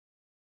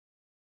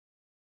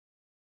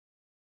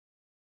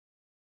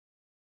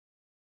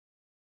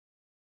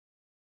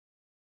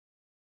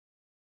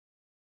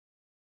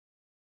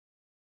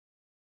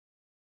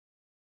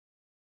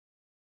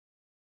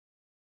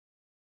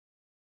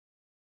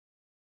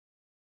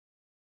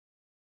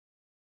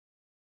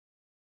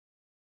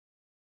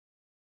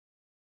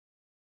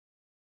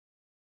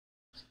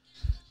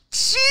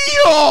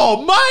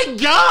 Gio, my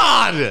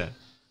God!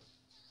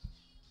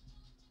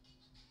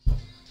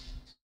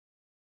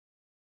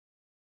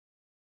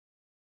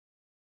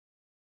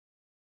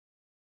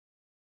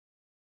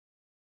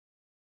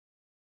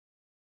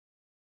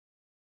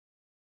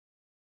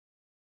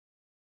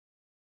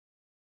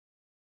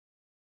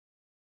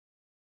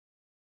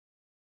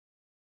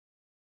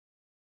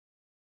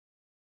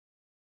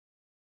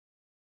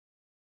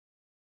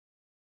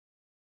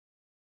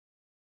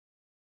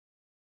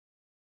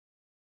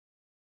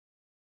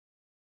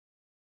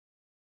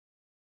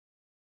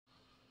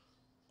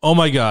 Oh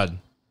my God.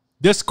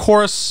 This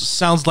chorus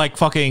sounds like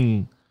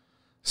fucking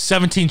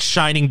 17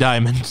 Shining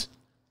Diamonds.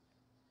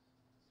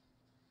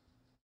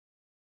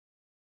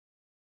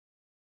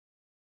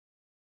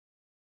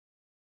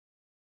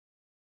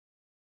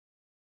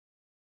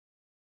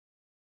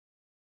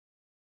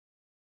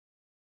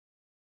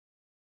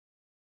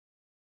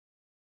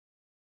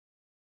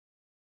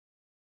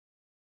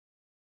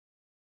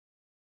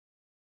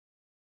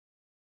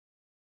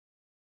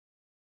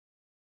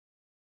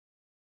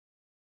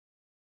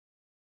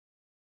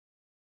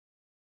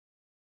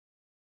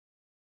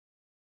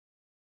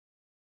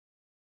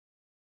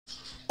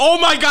 Oh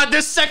my God,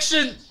 this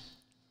section,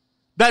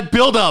 that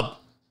build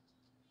up.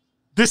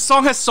 This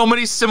song has so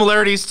many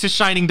similarities to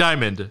Shining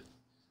Diamond.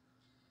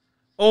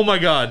 Oh my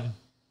God.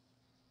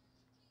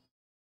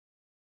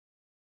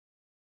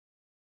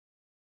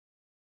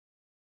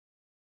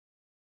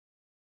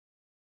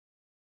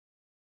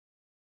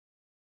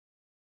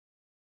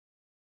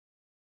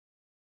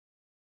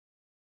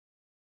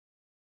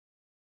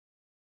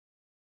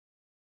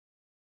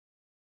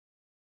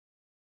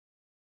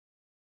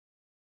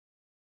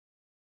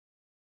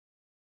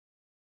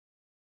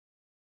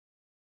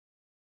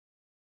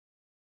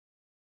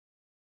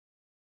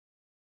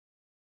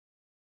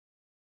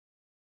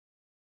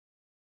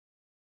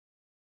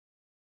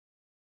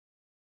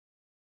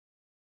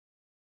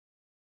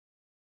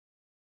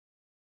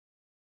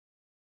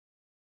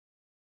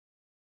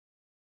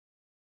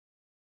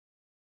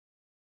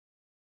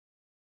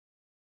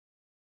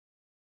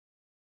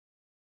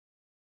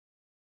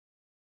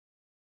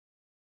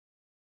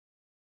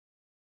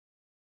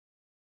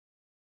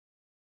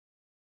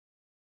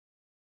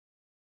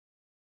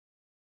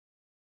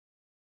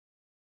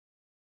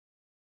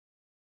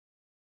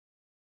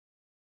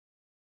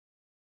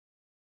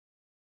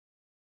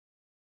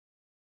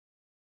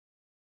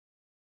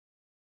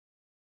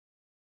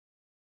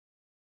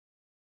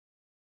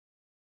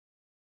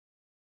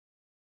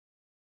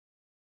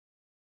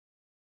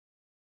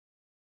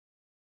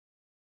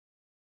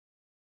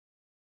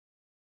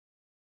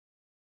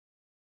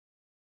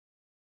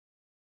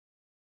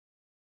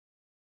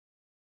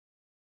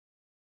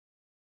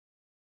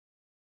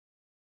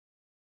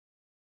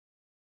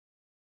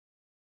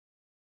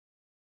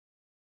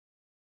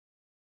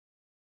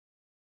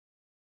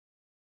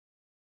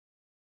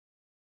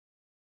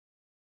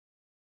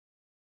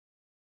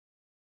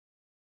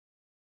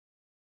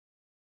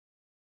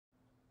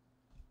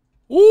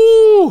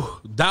 Ooh,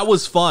 that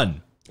was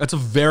fun. That's a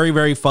very,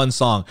 very fun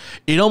song.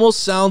 It almost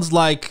sounds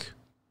like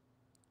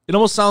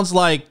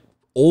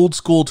old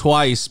school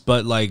Twice,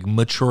 but like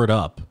matured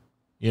up,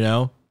 you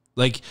know?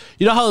 Like,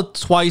 you know how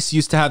Twice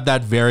used to have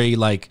that very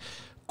like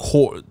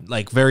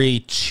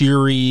very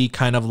cheery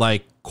kind of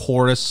like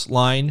chorus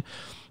line?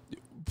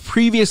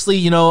 Previously,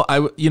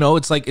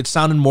 it's like it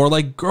sounded more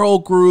like girl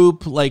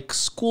group, like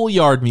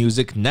schoolyard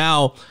music.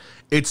 Now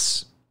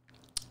it's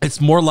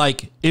more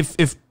like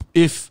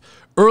if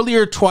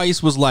earlier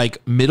Twice was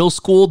like middle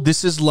school,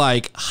 this is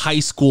like high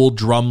school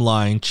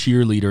drumline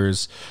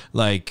cheerleaders.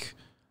 Like,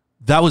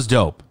 that was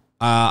dope.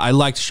 I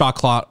liked Shot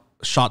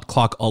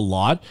Clock a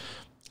lot.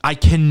 I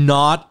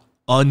cannot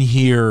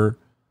unhear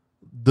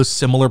the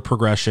similar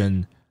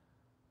progression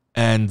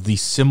and the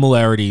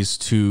similarities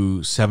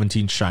to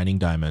 17 Shining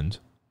Diamond.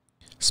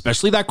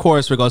 Especially that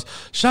chorus where it goes,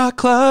 shot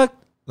clock.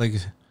 Like,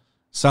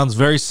 sounds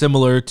very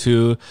similar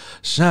to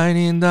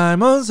Shining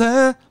Diamonds.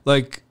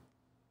 Like,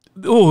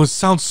 oh, it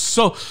sounds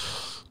so,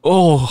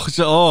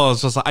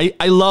 it's just,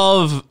 I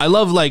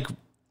love like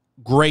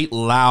great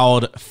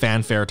loud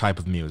fanfare type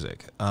of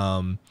music.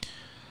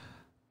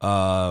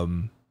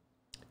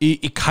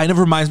 It kind of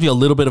reminds me a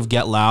little bit of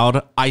Get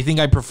Loud. I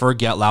think I prefer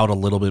Get Loud a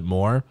little bit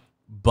more,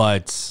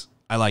 but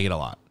I like it a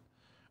lot.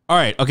 All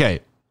right, okay.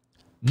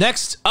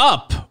 Next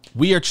up,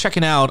 we are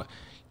checking out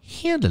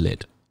Handle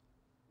It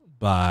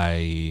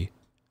by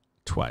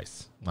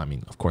Twice. I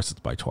mean, of course it's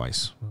by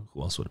Twice.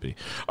 Who else would it be?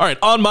 All right,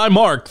 on my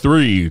mark,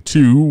 3,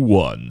 2,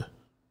 1.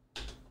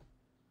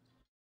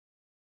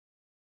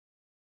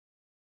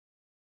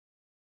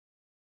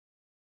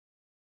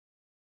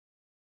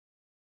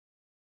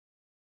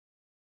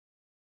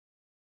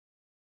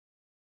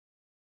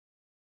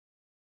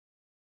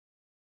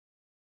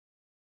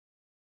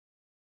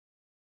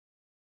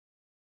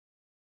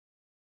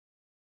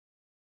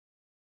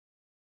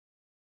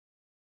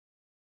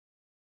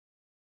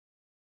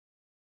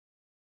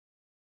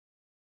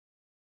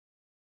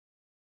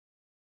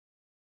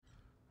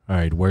 All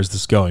right, where's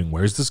this going?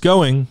 Where's this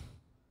going?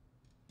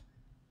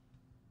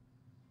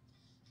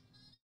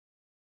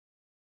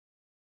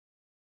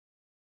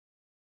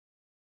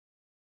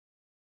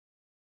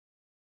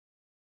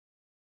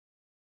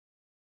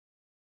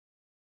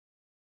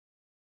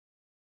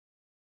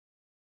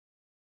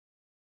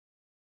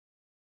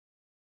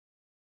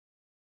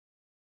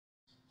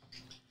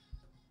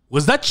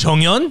 Was that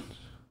Chonghyun?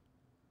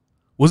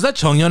 Was that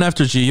Chonghyun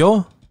after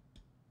Jiyo?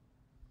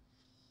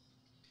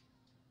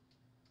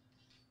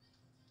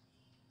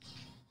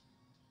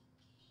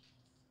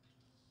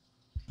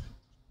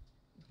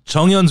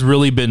 Chonghyun's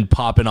really been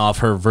popping off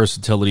her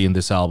versatility in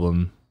this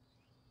album.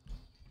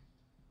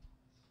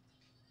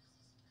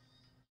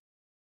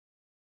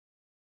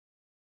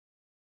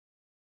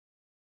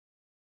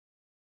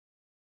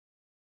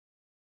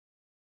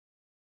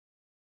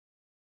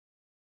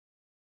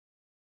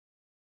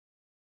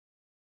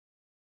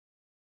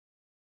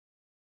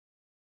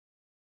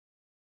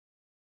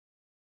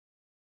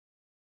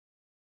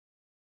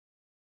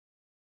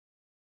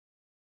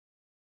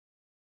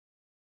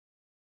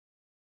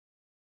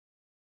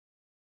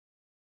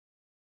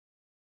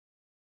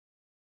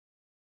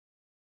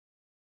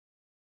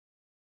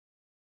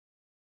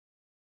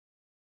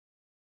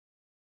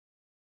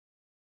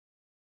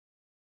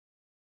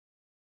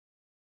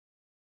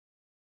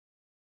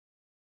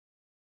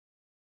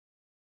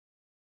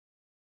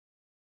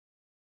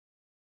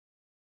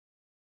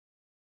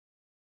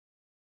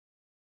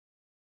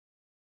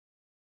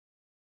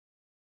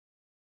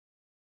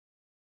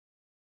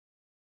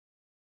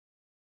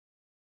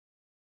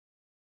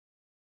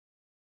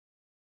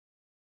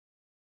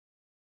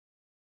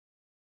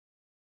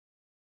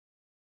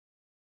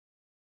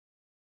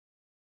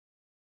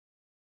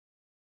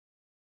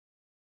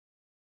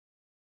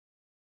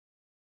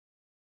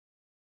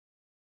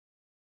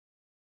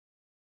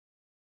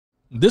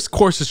 This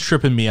chorus is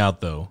tripping me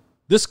out though.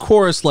 This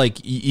chorus, like,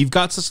 you've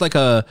got such like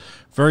a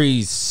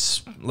very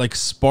like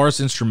sparse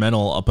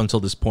instrumental up until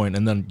this point,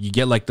 and then you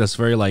get like this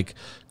very like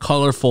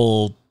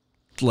colorful,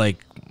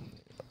 like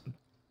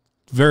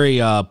very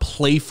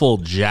playful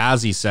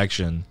jazzy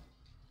section.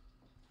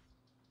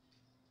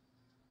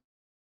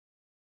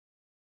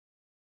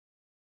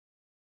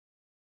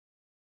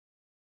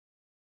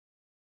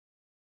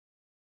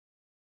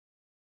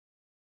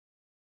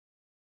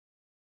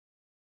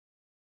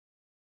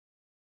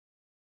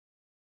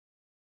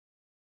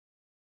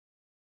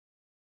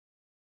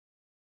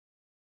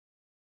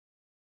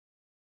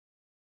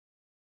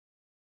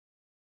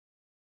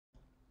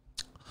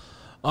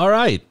 All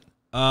right.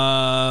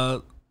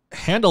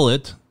 Handle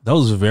It. That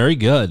was very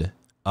good.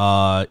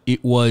 It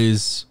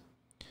was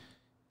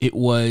in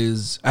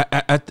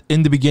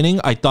the beginning,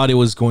 I thought it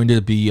was going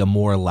to be a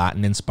more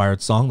Latin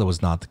inspired song. That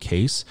was not the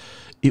case.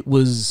 It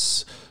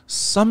was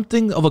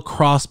something of a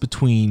cross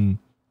between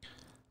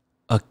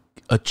a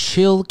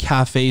chill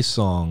cafe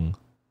song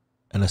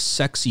and a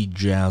sexy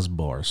jazz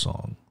bar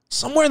song.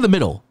 Somewhere in the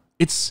middle.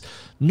 It's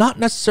not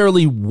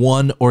necessarily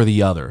one or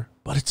the other,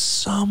 but it's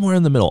somewhere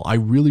in the middle. I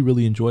really,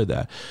 really enjoyed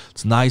that.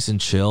 It's nice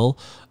and chill.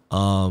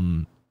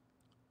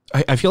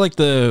 I feel like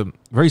the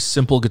very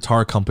simple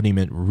guitar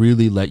accompaniment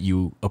really let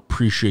you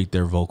appreciate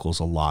their vocals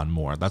a lot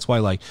more. That's why,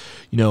 like,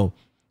 you know,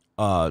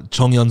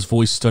 Jonghyun's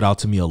voice stood out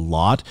to me a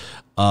lot.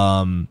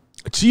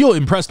 Jihyo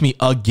impressed me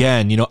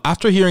again. You know,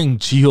 after hearing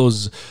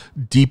Jihyo's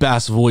deep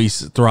ass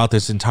voice throughout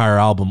this entire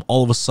album,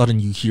 all of a sudden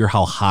you hear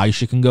how high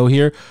she can go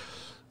here.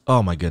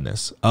 Oh my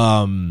goodness.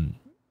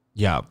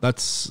 Yeah,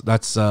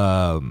 that's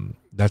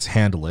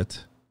Handle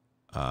It.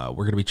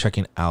 We're gonna be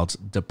checking out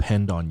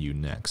Depend on You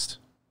next.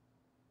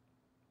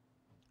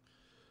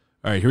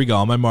 All right, here we go.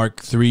 On my mark,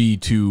 3,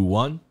 2,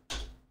 1.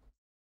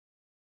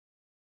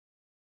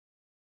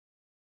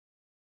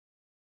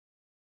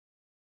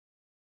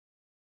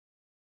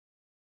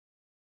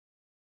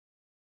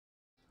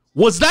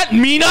 Was that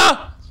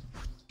Mina?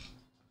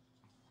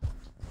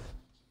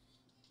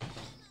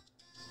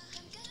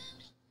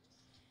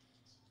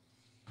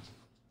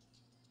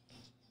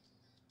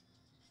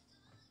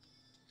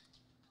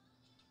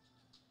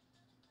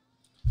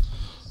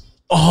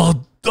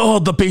 Oh,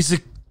 the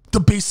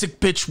basic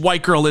bitch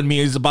white girl in me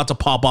is about to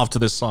pop off to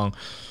this song.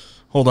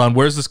 Hold on,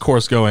 where's this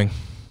chorus going?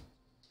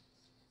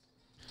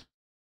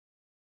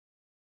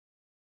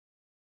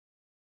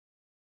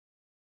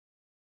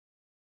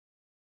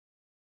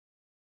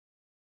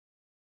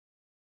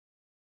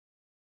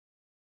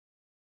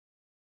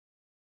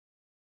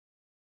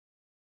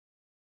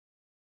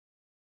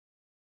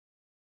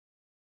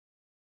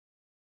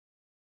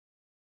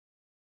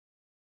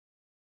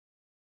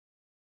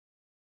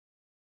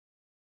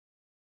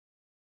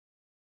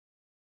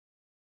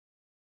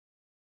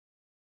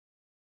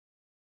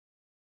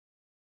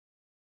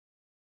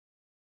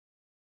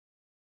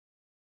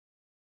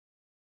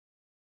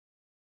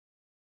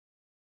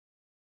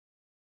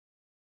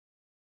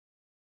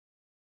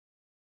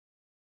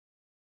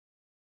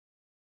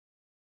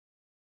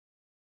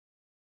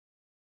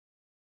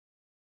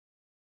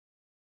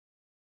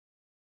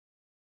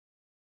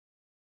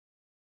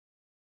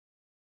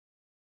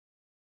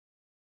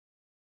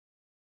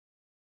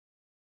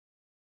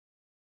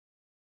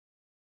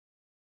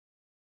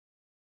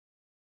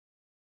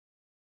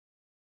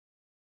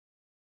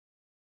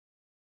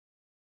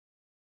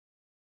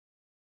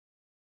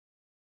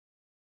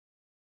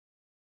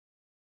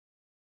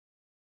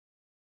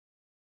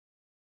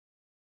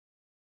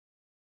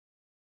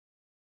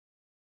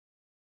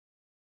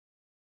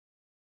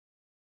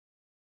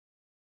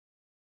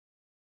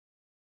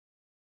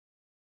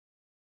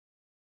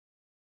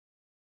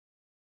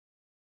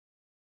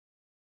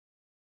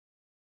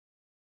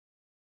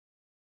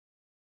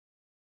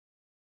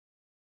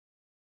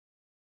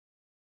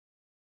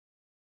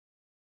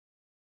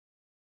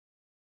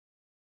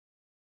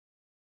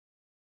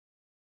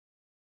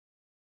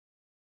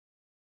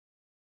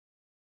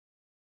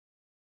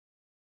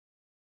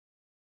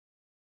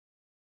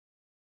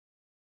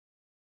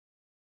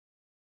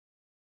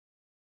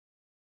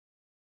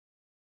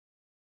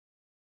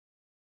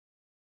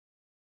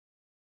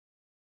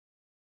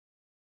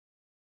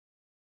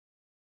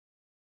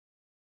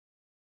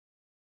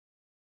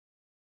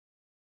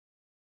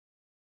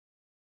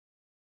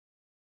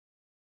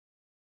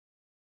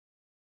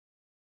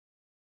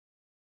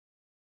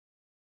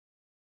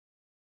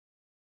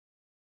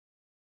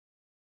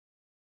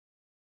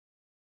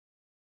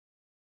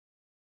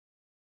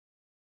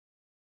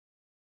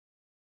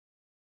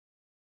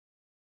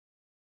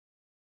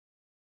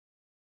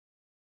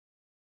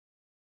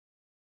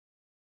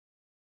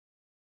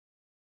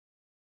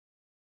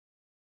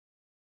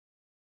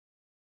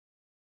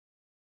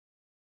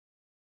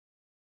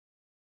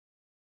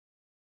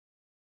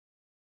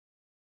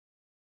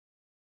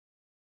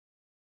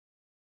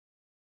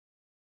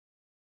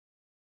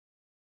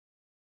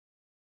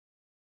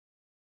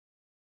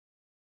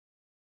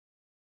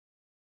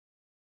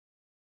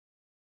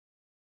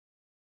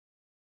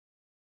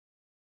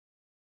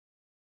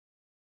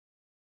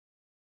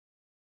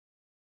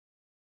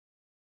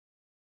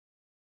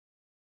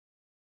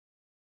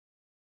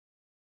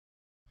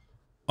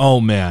 Oh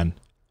man,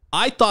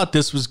 I thought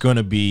this was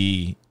gonna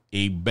be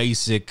a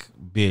basic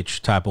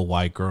bitch type of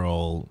white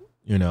girl,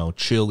 you know,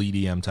 chill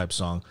EDM type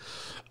song.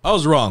 I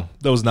was wrong.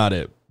 That was not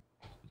it.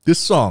 This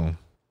song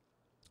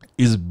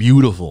is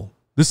beautiful.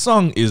 This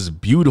song is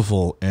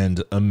beautiful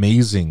and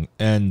amazing.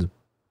 And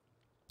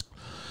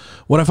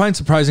what I find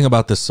surprising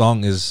about this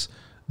song is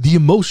the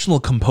emotional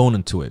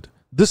component to it.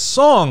 This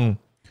song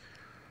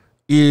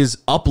is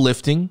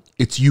uplifting,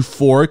 it's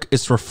euphoric,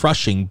 it's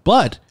refreshing,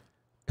 but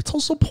it's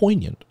also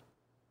poignant.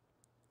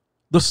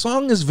 The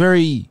song is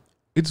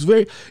it's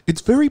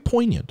very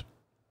poignant.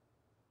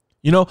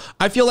 You know,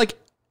 I feel like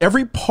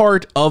every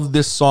part of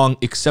this song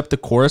except the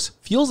chorus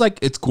feels like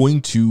it's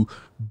going to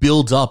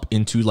build up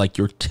into like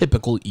your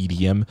typical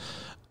EDM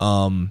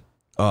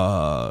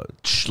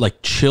like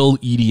chill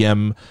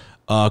EDM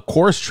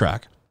chorus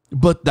track.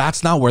 But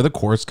that's not where the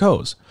chorus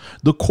goes.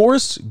 The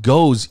chorus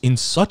goes in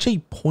such a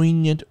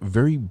poignant,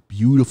 very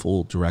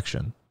beautiful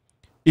direction.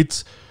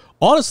 It's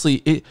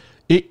honestly,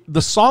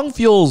 the song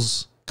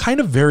feels kind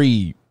of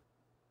very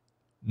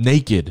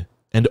naked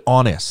and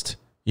honest.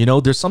 You know,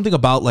 there's something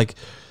about like,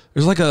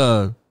 there's like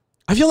a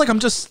I feel like I'm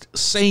just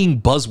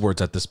saying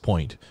buzzwords at this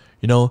point.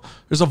 You know,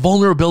 there's a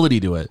vulnerability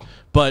to it,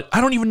 but I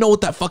don't even know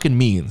what that fucking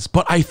means,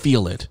 but I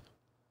feel it.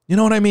 You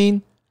know what I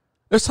mean?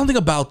 There's something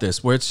about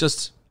this where it's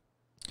just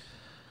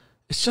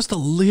a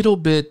little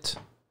bit,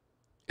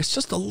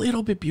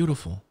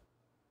 beautiful.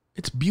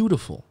 It's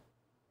beautiful.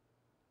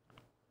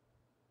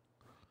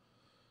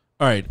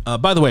 All right.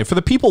 By the way, for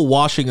the people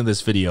watching in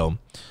this video,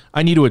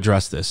 I need to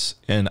address this,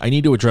 and I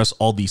need to address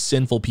all these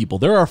sinful people.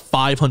 There are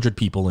 500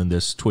 people in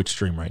this Twitch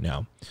stream right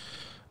now.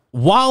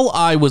 While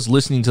I was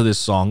listening to this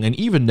song, and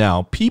even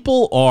now,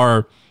 people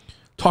are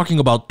talking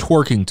about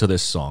twerking to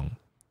this song,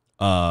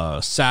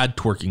 sad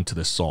twerking to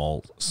this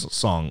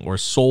song, or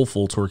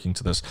soulful twerking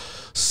to this.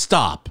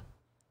 Stop.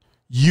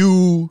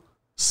 You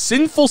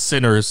sinful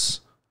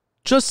sinners,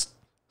 just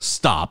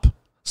stop.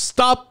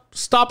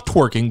 Stop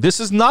twerking.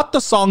 This is not the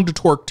song to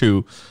twerk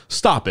to.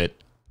 Stop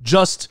it.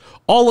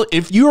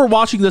 If you are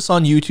watching this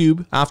on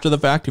YouTube after the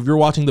fact, if you're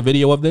watching the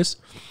video of this,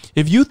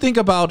 if you think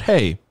about,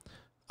 hey,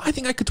 I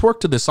think I could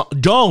twerk to this song.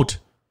 Don't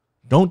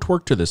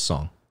twerk to this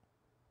song.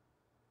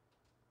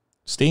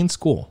 Stay in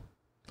school.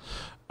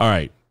 All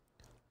right.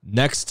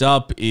 Next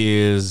up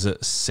is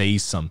Say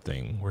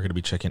Something. We're going to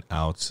be checking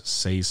out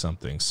Say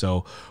Something.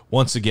 So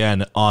once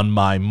again, on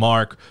my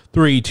mark,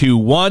 3, 2,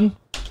 1.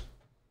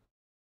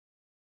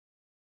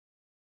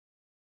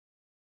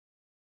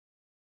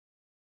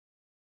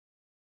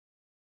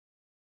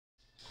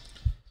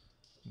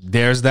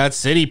 There's that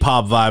city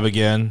pop vibe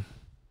again.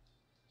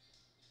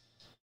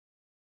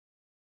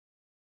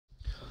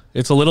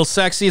 It's a little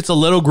sexy. It's a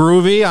little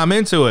groovy. I'm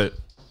into it.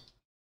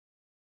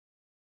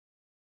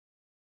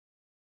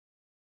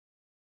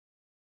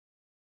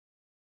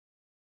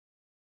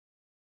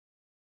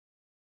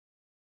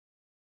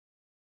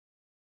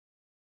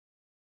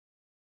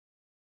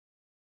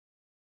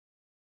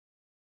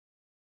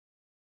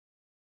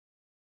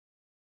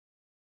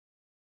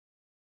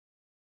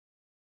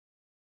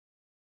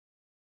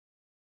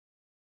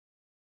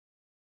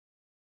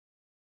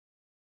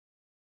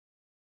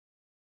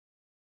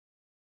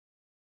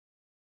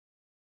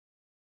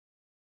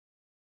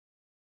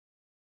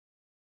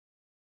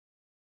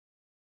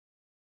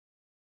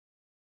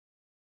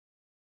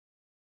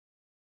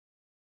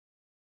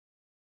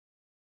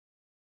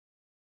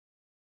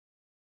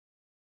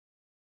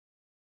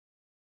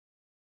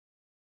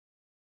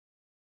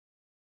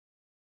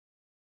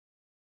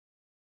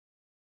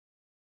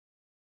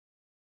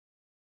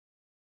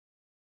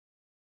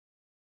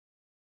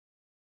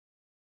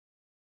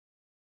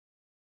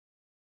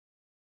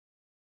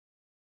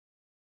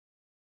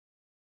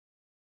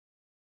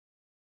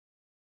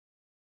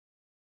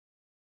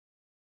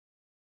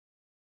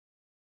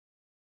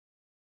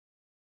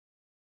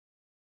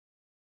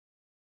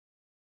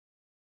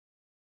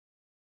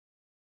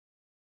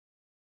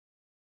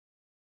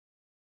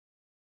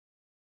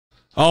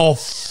 Oh,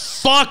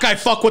 fuck. I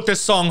fuck with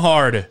this song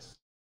hard.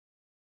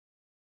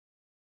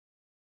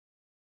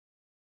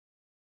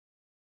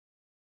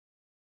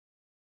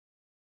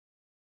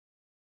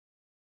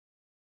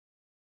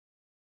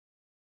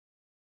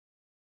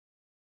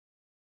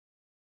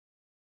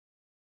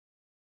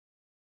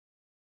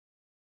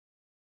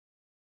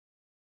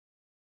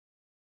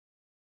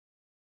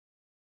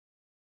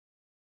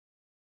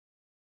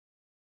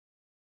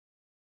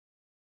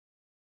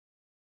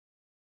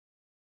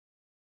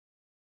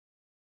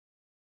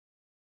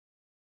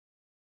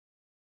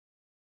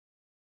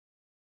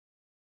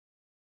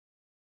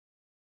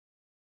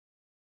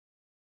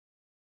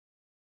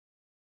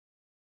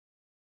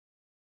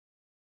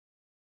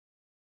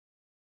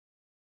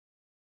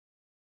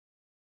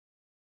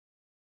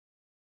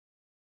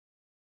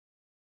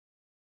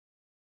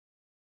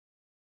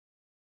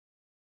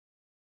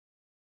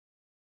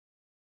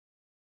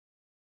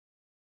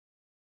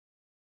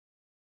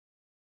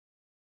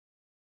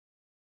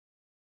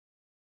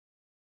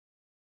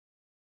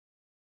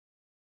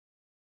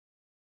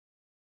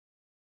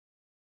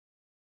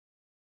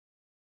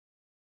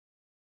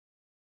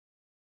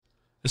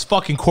 This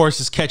fucking chorus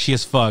is catchy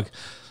as fuck.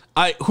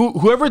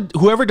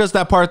 Whoever does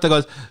that part that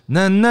goes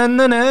na na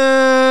na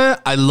na,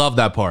 I love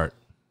that part.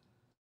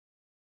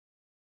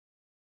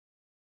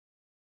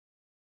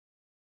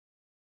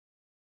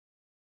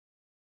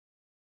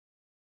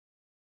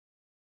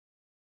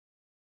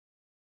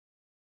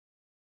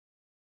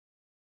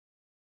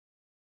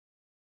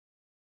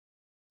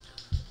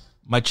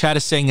 My chat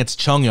is saying it's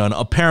Chungyeon.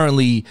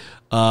 Apparently,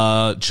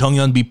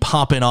 Chungyeon be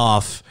popping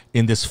off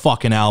in this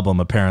fucking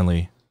album.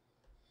 Apparently.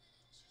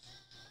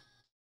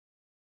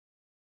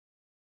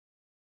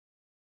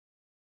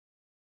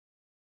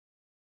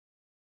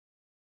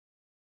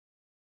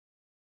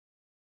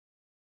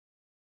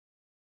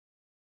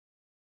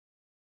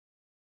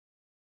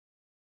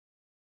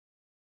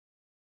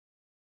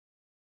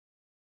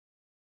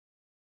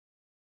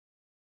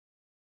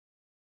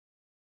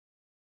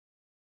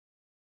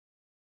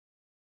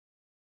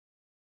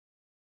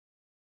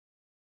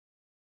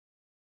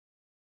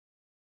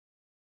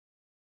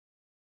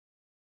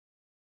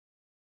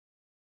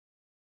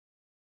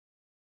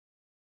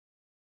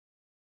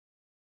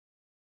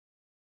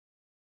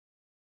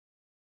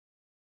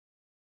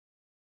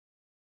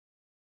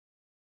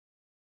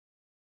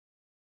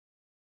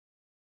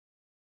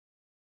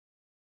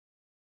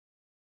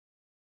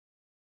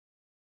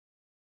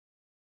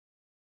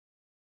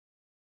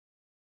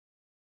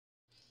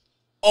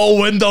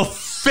 Oh, and the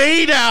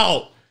fade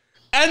out.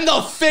 And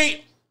the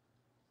fade.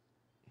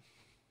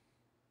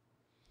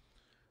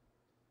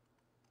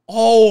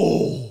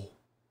 Oh.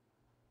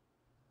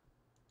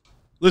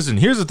 Listen,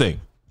 here's the thing.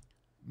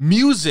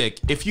 Music,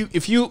 if you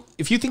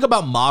think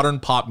about modern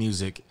pop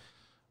music,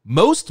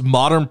 most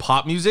modern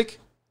pop music,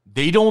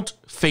 they don't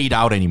fade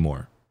out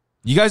anymore.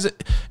 You guys,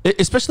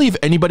 especially if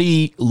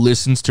anybody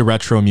listens to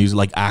retro music,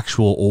 like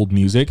actual old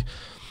music,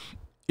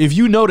 if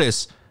you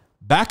notice,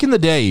 back in the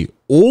day,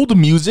 old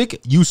music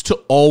used to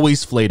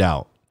always fade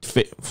out.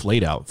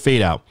 Fade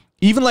out.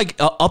 Even like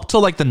up to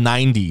like the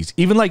 90s,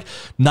 even like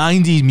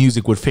 90s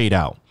music would fade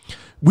out.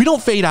 We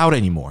don't fade out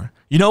anymore.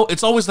 You know,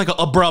 it's always like an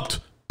abrupt.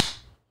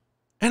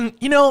 And,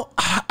 you know,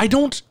 I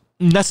don't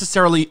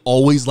necessarily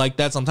always like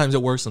that. Sometimes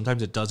it works,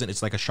 sometimes it doesn't.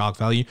 It's like a shock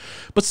value.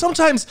 But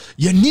sometimes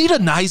you need a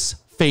nice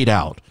fade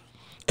out.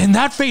 And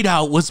that fade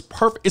out was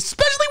perfect,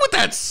 especially with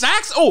that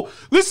sax. Oh,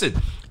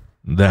 listen.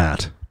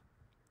 That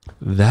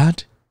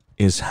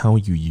is how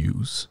you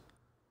use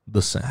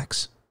the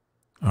sax.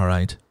 All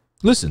right.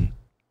 Listen.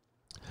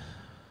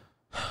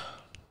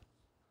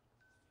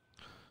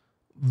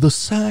 The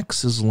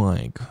sax is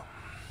like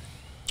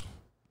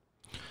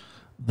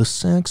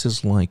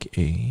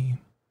a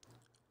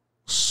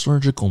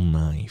surgical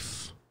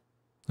knife.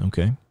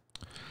 Okay?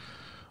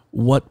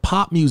 What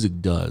pop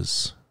music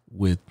does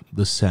with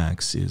the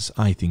sax is,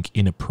 I think,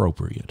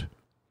 inappropriate.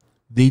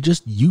 They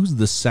just use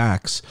the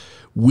sax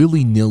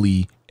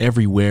willy-nilly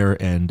everywhere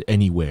and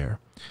anywhere.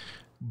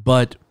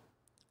 But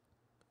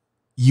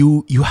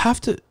you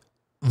have to,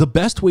 the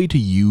best way to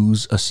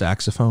use a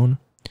saxophone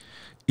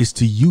is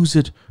to use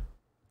it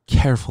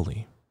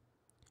carefully,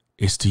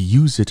 is to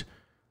use it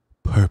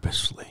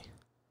purposefully.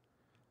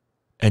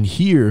 And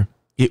here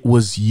it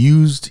was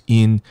used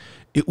in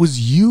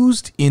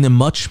a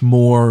much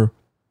more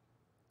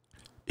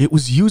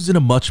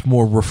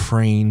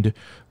refrained,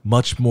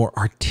 much more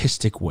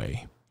artistic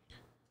way.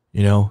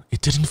 You know,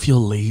 it didn't feel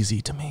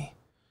lazy to me.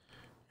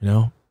 You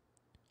know,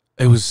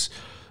 it was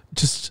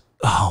just,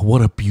 oh,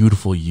 what a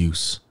beautiful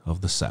use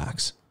of the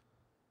sax.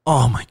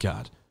 Oh my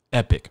God,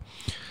 epic.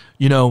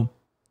 You know,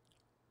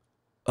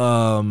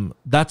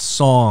 that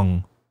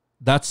song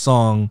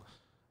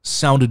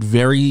sounded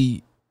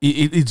very,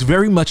 it's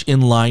very much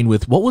in line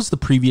with, what was the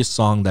previous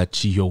song that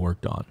Chihyo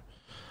worked on?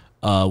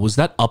 Was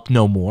that Up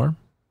No More?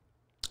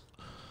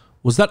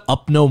 Was that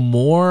Up No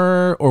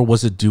More, or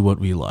was it Do What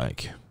We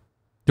Like?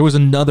 There was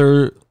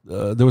another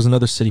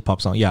city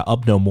pop song. Yeah,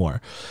 Up No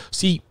More.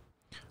 See,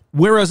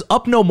 whereas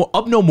Up No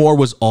More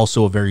was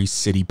also a very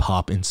city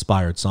pop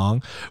inspired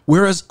song,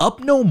 whereas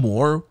Up No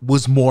More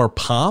was more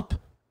pop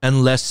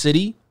and less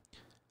city,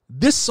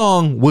 this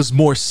song was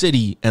more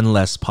city and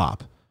less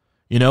pop.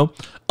 You know,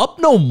 Up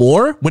No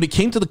More, when it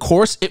came to the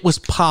chorus, it was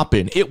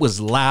popping. It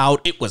was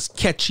loud. It was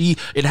catchy.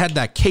 It had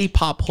that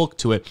K-pop hook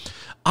to it.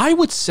 I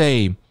would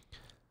say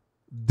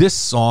this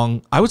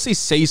song,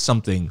 Say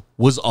Something,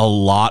 was a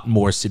lot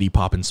more city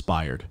pop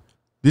inspired.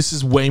 This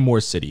is way more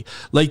city.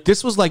 Like,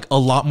 this was like a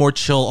lot more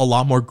chill, a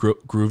lot more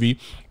groovy.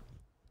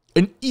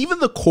 And even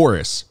the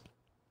chorus,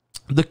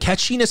 the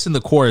catchiness in the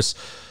chorus,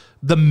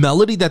 the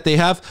melody that they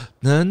have,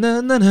 na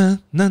na na na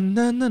na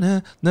na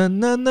na na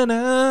na na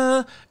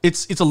na.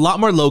 It's a lot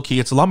more low key.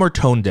 It's a lot more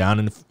toned down,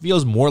 and it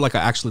feels more like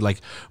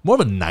more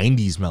of a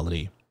 '90s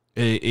melody.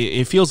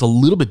 It feels a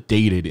little bit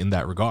dated in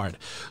that regard.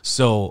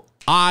 So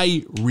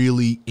I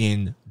really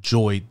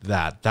enjoyed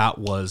that. That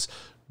was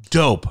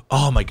dope.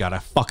 Oh my God, I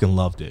fucking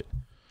loved it.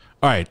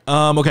 All right.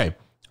 Okay.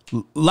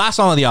 Last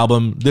song on the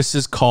album. This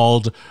is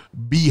called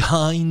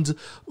Behind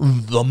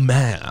the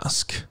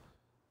Mask.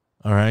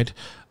 All right.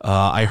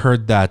 I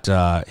heard that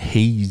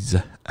Hayes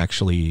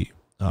actually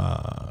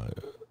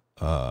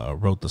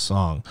wrote the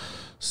song,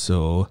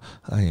 so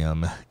I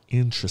am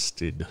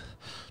interested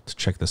to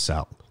check this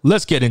out.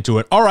 Let's get into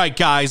it. All right,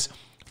 guys.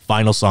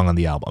 Final song on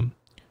the album.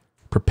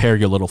 Prepare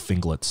your little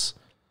finglets.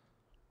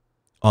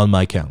 On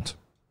my count.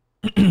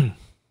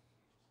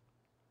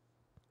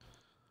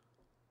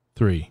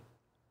 3,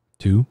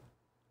 2,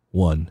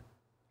 1,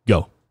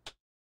 go.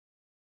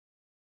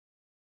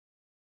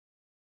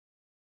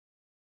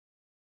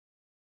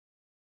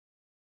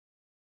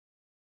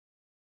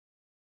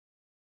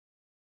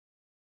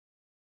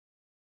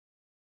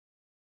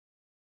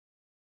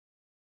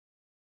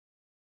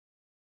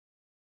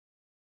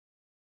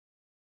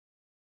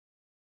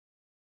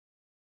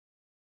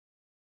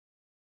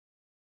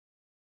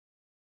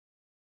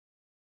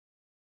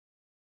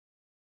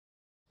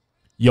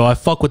 Yo, I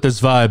fuck with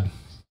this vibe.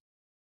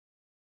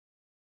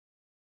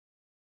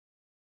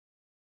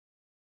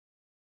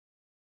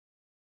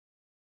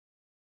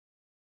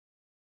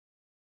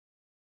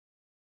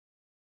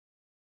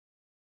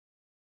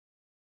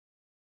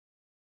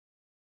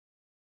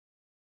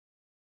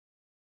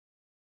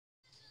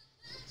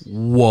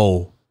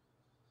 Whoa.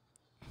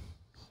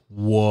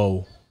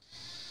 Whoa.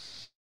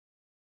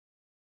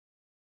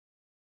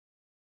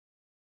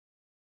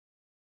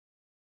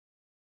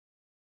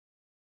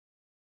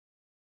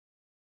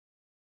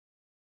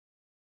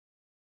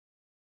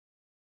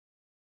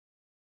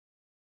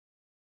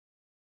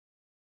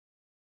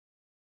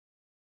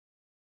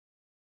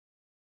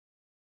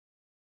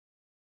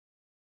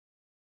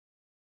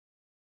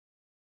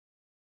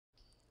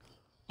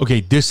 Okay,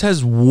 this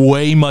has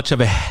way much of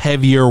a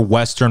heavier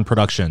Western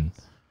production,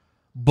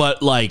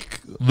 but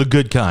like the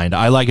good kind.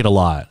 I like it a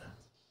lot.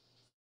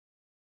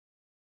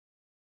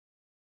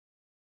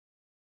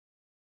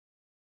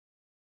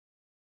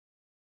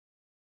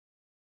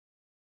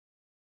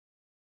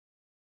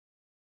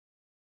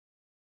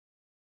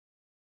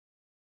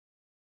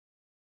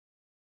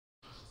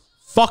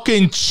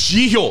 Fucking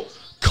Chihyo.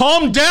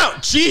 Calm down,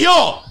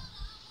 Chihyo.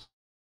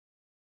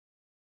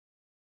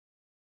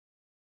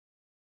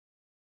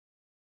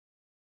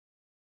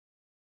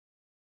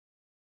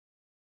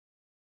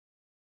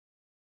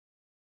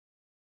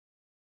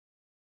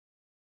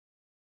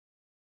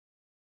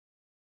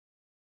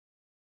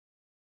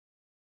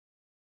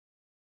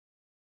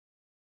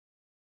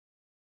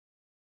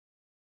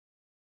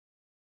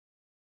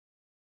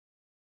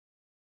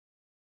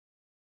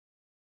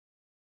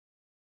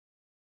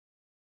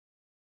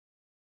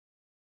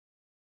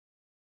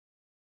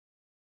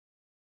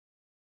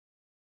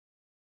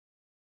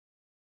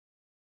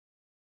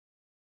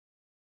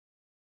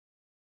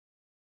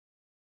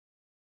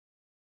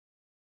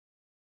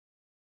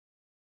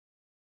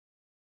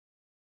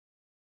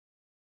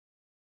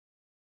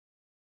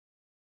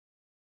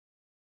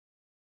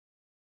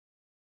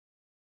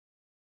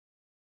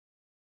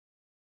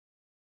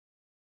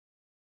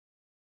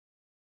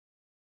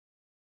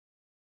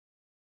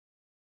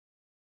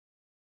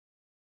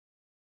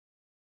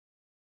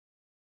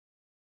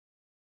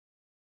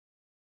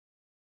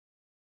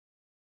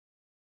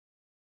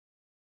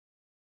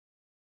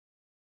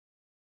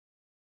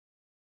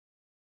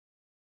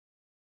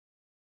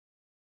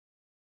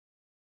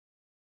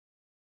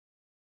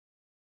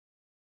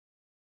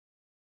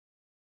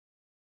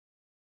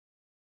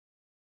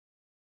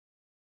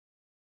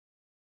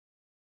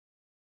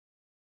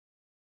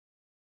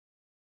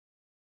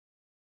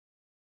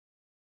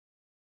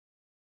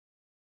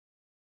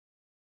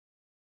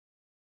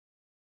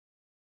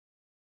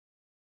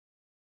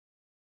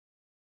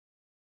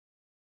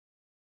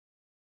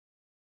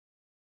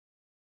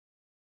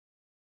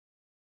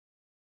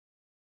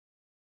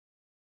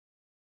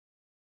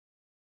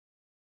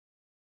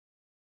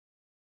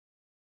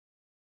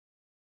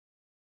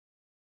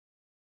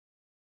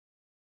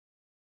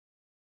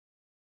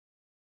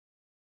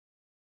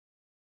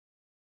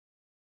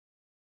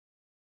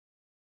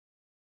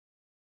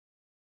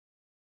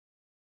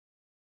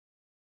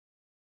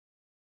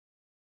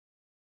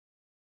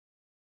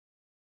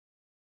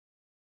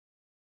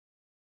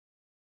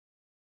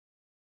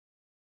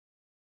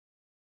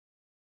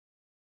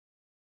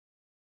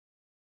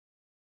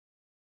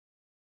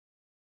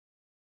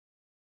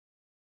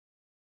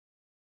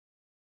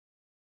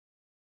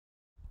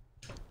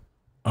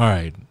 All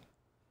right.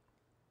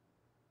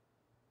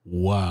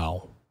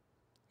 Wow.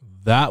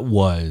 That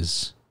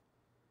was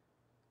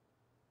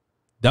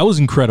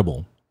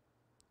incredible.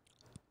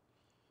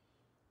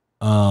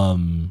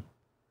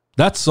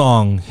 That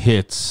song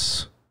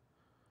hits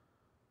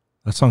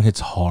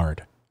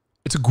hard.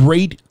 It's a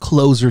great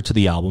closer to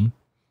the album.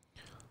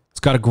 It's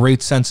got a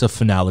great sense of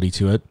finality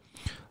to it.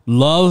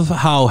 Love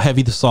how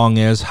heavy the song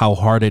is, how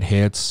hard it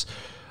hits.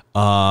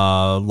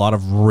 A lot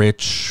of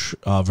rich,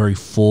 very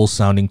full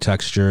sounding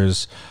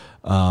textures.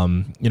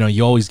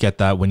 You always get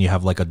that when you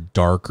have like a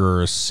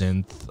darker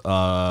synth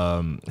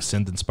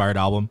inspired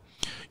album.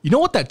 You know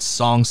what that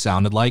song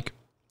sounded like?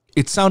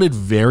 It sounded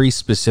very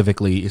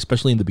specifically,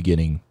 especially in the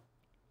beginning.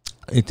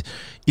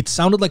 It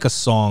sounded like a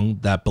song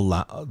that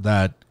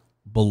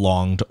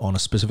belonged on a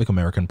specific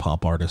American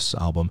pop artist's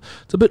album.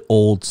 It's a bit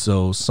old,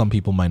 so some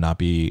people might not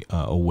be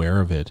aware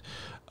of it.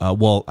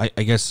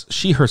 I guess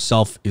she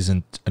herself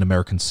isn't an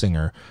American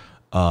singer,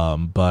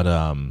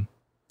 but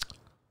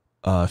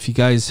if you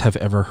guys have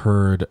ever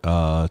heard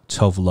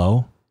Tove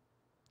Lo,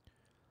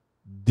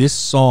 this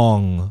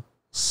song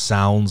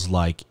sounds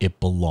like it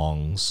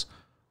belongs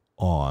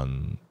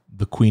on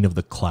the Queen of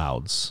the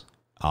Clouds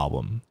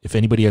album. If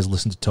anybody has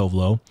listened to Tove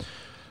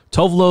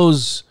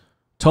Lo's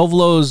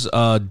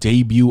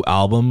debut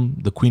album,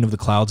 the Queen of the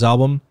Clouds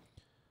album,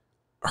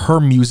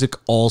 her music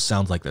all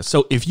sounds like this.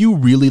 So if you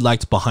really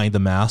liked Behind the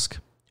Mask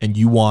and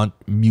you want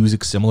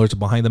music similar to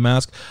Behind the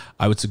Mask,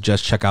 I would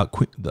suggest check out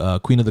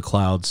Queen of the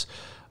Clouds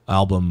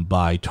album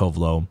by Tove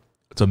Lo.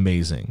 It's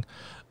amazing.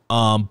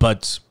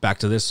 But back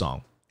to this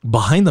song,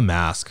 Behind the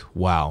Mask.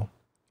 Wow.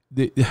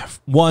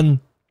 One,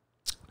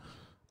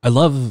 I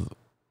love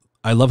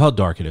how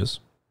dark it is.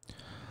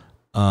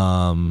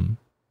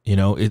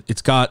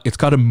 It's got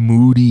a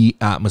moody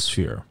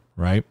atmosphere,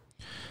 right?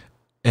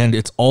 And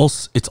it's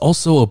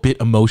also a bit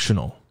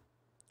emotional.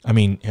 I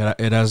mean,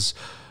 it has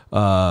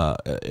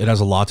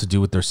a lot to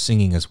do with their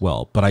singing as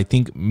well. But I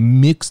think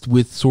mixed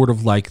with sort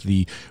of like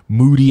the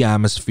moody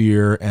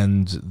atmosphere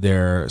and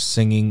their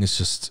singing is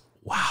just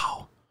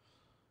wow.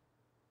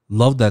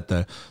 Love that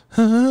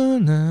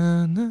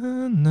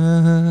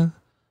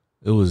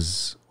it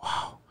was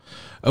wow.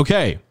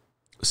 Okay,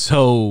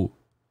 so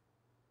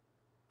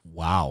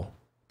wow,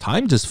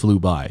 time just flew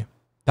by.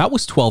 That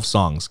was 12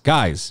 songs,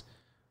 guys.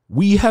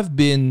 We have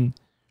been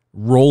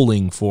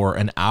rolling for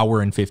an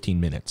hour and 15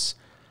 minutes.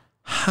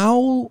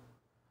 How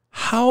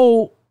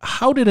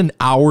how did an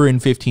hour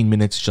and 15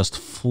 minutes just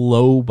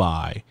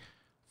fly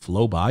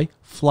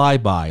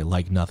by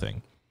like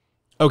nothing?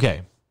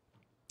 Okay.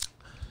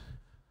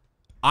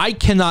 I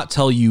cannot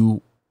tell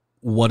you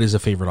what is a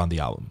favorite on the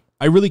album.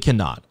 I really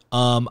cannot.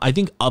 I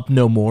think Up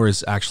No More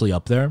is actually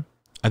up there.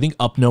 I think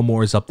Up No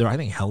More is up there. I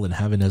think Hell in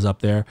Heaven is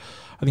up there.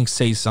 I think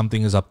Say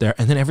Something is up there.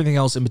 And then everything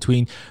else in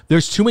between.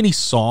 There's too many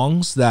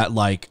songs that,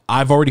 like,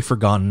 I've already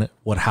forgotten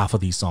what half of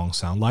these songs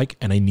sound like,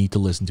 and I need to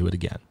listen to it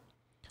again.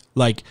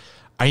 Like,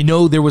 I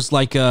know there was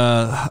like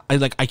I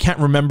can't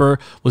remember,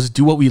 was it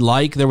Do What We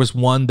Like? There was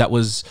one that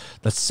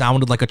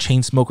sounded like a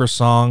Chainsmokers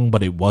song,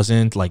 but it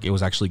wasn't. Like, it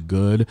was actually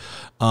good.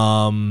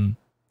 Depend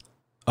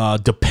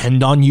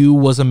on You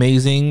was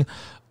amazing.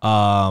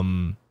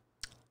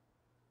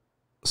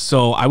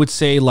 So I would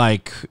say,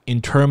 like, in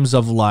terms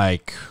of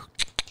like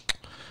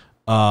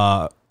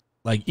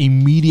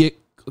immediate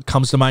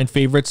comes to mind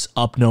favorites,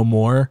 Up No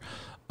More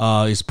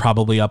is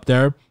probably up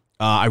there.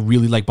 I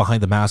really like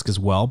Behind the Mask as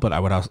well, but I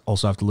would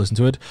also have to listen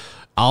to it.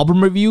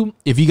 Album review.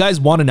 If you guys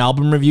want an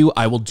album review,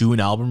 I will do an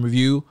album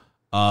review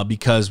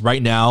because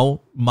right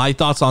now my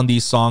thoughts on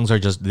these songs are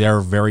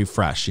they're very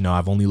fresh. You know,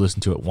 I've only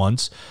listened to it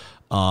once.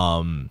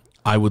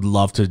 I would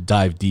love to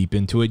dive deep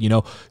into it. You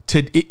know,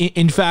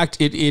 in fact,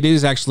 it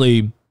is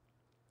actually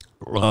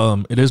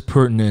it is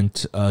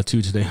pertinent to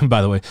today.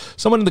 By the way,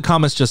 someone in the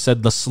comments just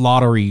said the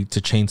slaughtery to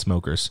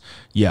Chainsmokers.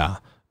 Yeah.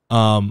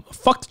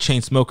 Fuck the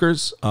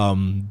Chainsmokers.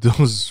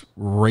 Those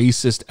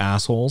racist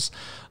assholes.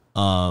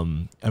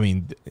 I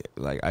mean,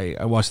 like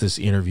I watched this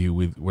interview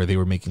where they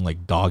were making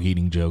like dog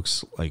eating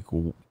jokes. Like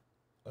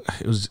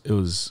it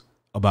was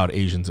about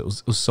Asians. It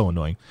was so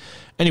annoying.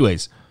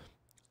 Anyways,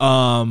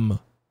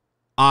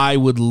 I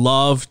would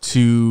love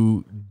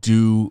to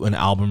do an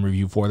album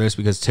review for this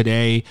because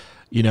today,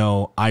 you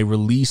know, I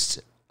released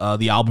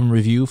the album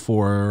review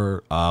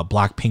for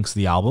Blackpink's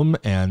The Album,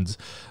 and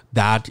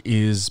that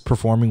is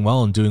performing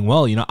well and doing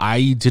well. You know,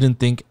 I didn't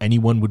think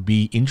anyone would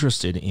be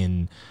interested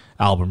in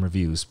album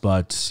reviews,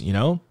 but you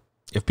know,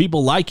 if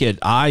people like it,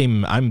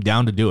 I'm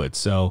down to do it.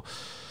 So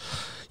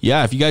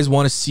yeah, if you guys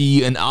want to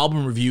see an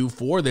album review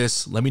for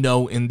this, let me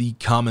know in the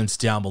comments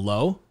down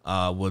below.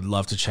 Would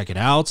love to check it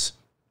out.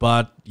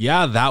 But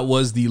yeah, that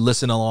was the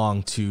listen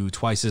along to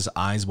Twice's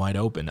Eyes Wide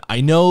Open. I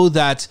know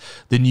that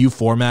the new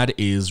format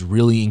is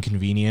really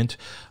inconvenient,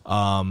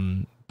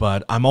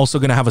 but I'm also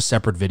going to have a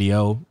separate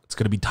video. It's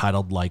going to be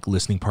titled like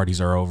Listening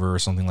Parties Are Over or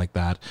something like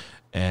that.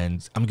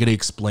 And I'm going to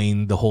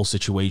explain the whole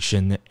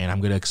situation, and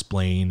I'm going to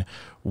explain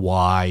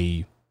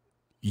why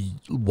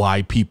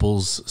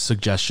people's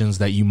suggestions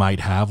that you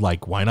might have,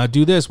 like, why not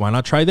do this? Why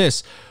not try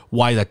this?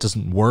 Why that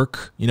doesn't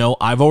work. You know,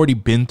 I've already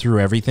been through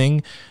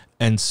everything.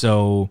 And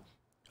so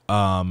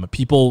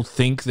people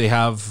think they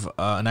have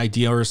an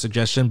idea or a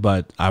suggestion,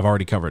 but I've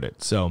already covered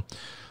it. So,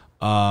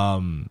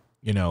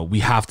 you know, we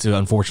have to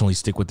unfortunately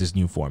stick with this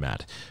new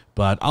format,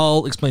 but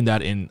I'll explain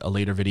that in a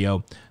later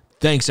video.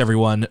 Thanks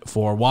everyone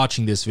for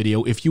watching this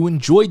video. If you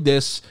enjoyed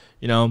this,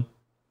 you know,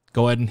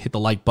 go ahead and hit the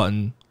like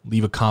button,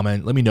 leave a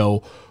comment. Let me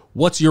know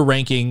what's your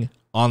ranking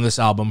on this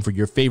album for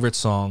your favorite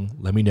song.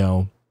 Let me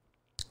know.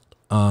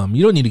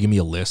 You don't need to give me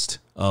a list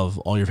of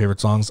all your favorite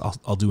songs.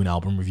 I'll do an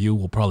album review.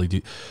 We'll probably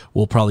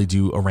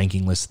do a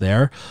ranking list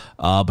there.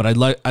 But I'd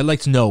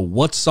like to know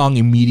what song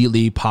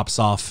immediately pops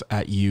off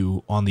at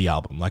you on the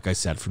album. Like I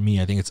said, for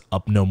me, I think it's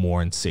Up No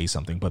More and Say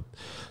Something. But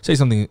Say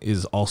Something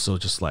is also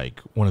just like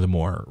one of the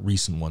more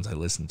recent ones I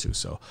listened to,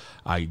 so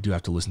I do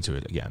have to listen to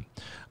it again.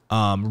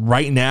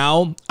 Right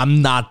now,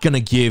 I'm not gonna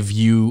give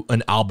you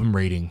an album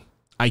rating.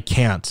 I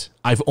can't.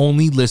 I've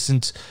only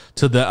listened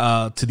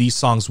to these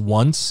songs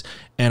once,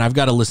 and I've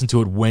got to listen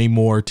to it way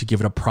more to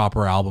give it a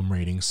proper album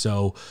rating.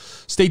 So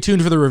stay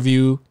tuned for the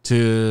review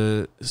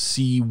to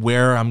see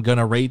where I'm going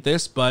to rate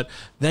this. But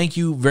thank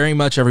you very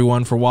much,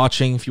 everyone, for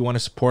watching. If you want to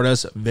support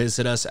us,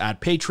 visit us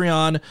at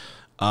Patreon,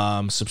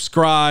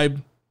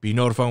 subscribe, be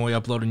notified when we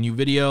upload a new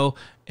video,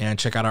 and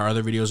check out our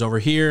other videos over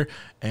here.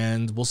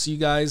 And we'll see you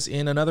guys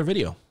in another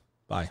video.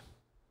 Bye.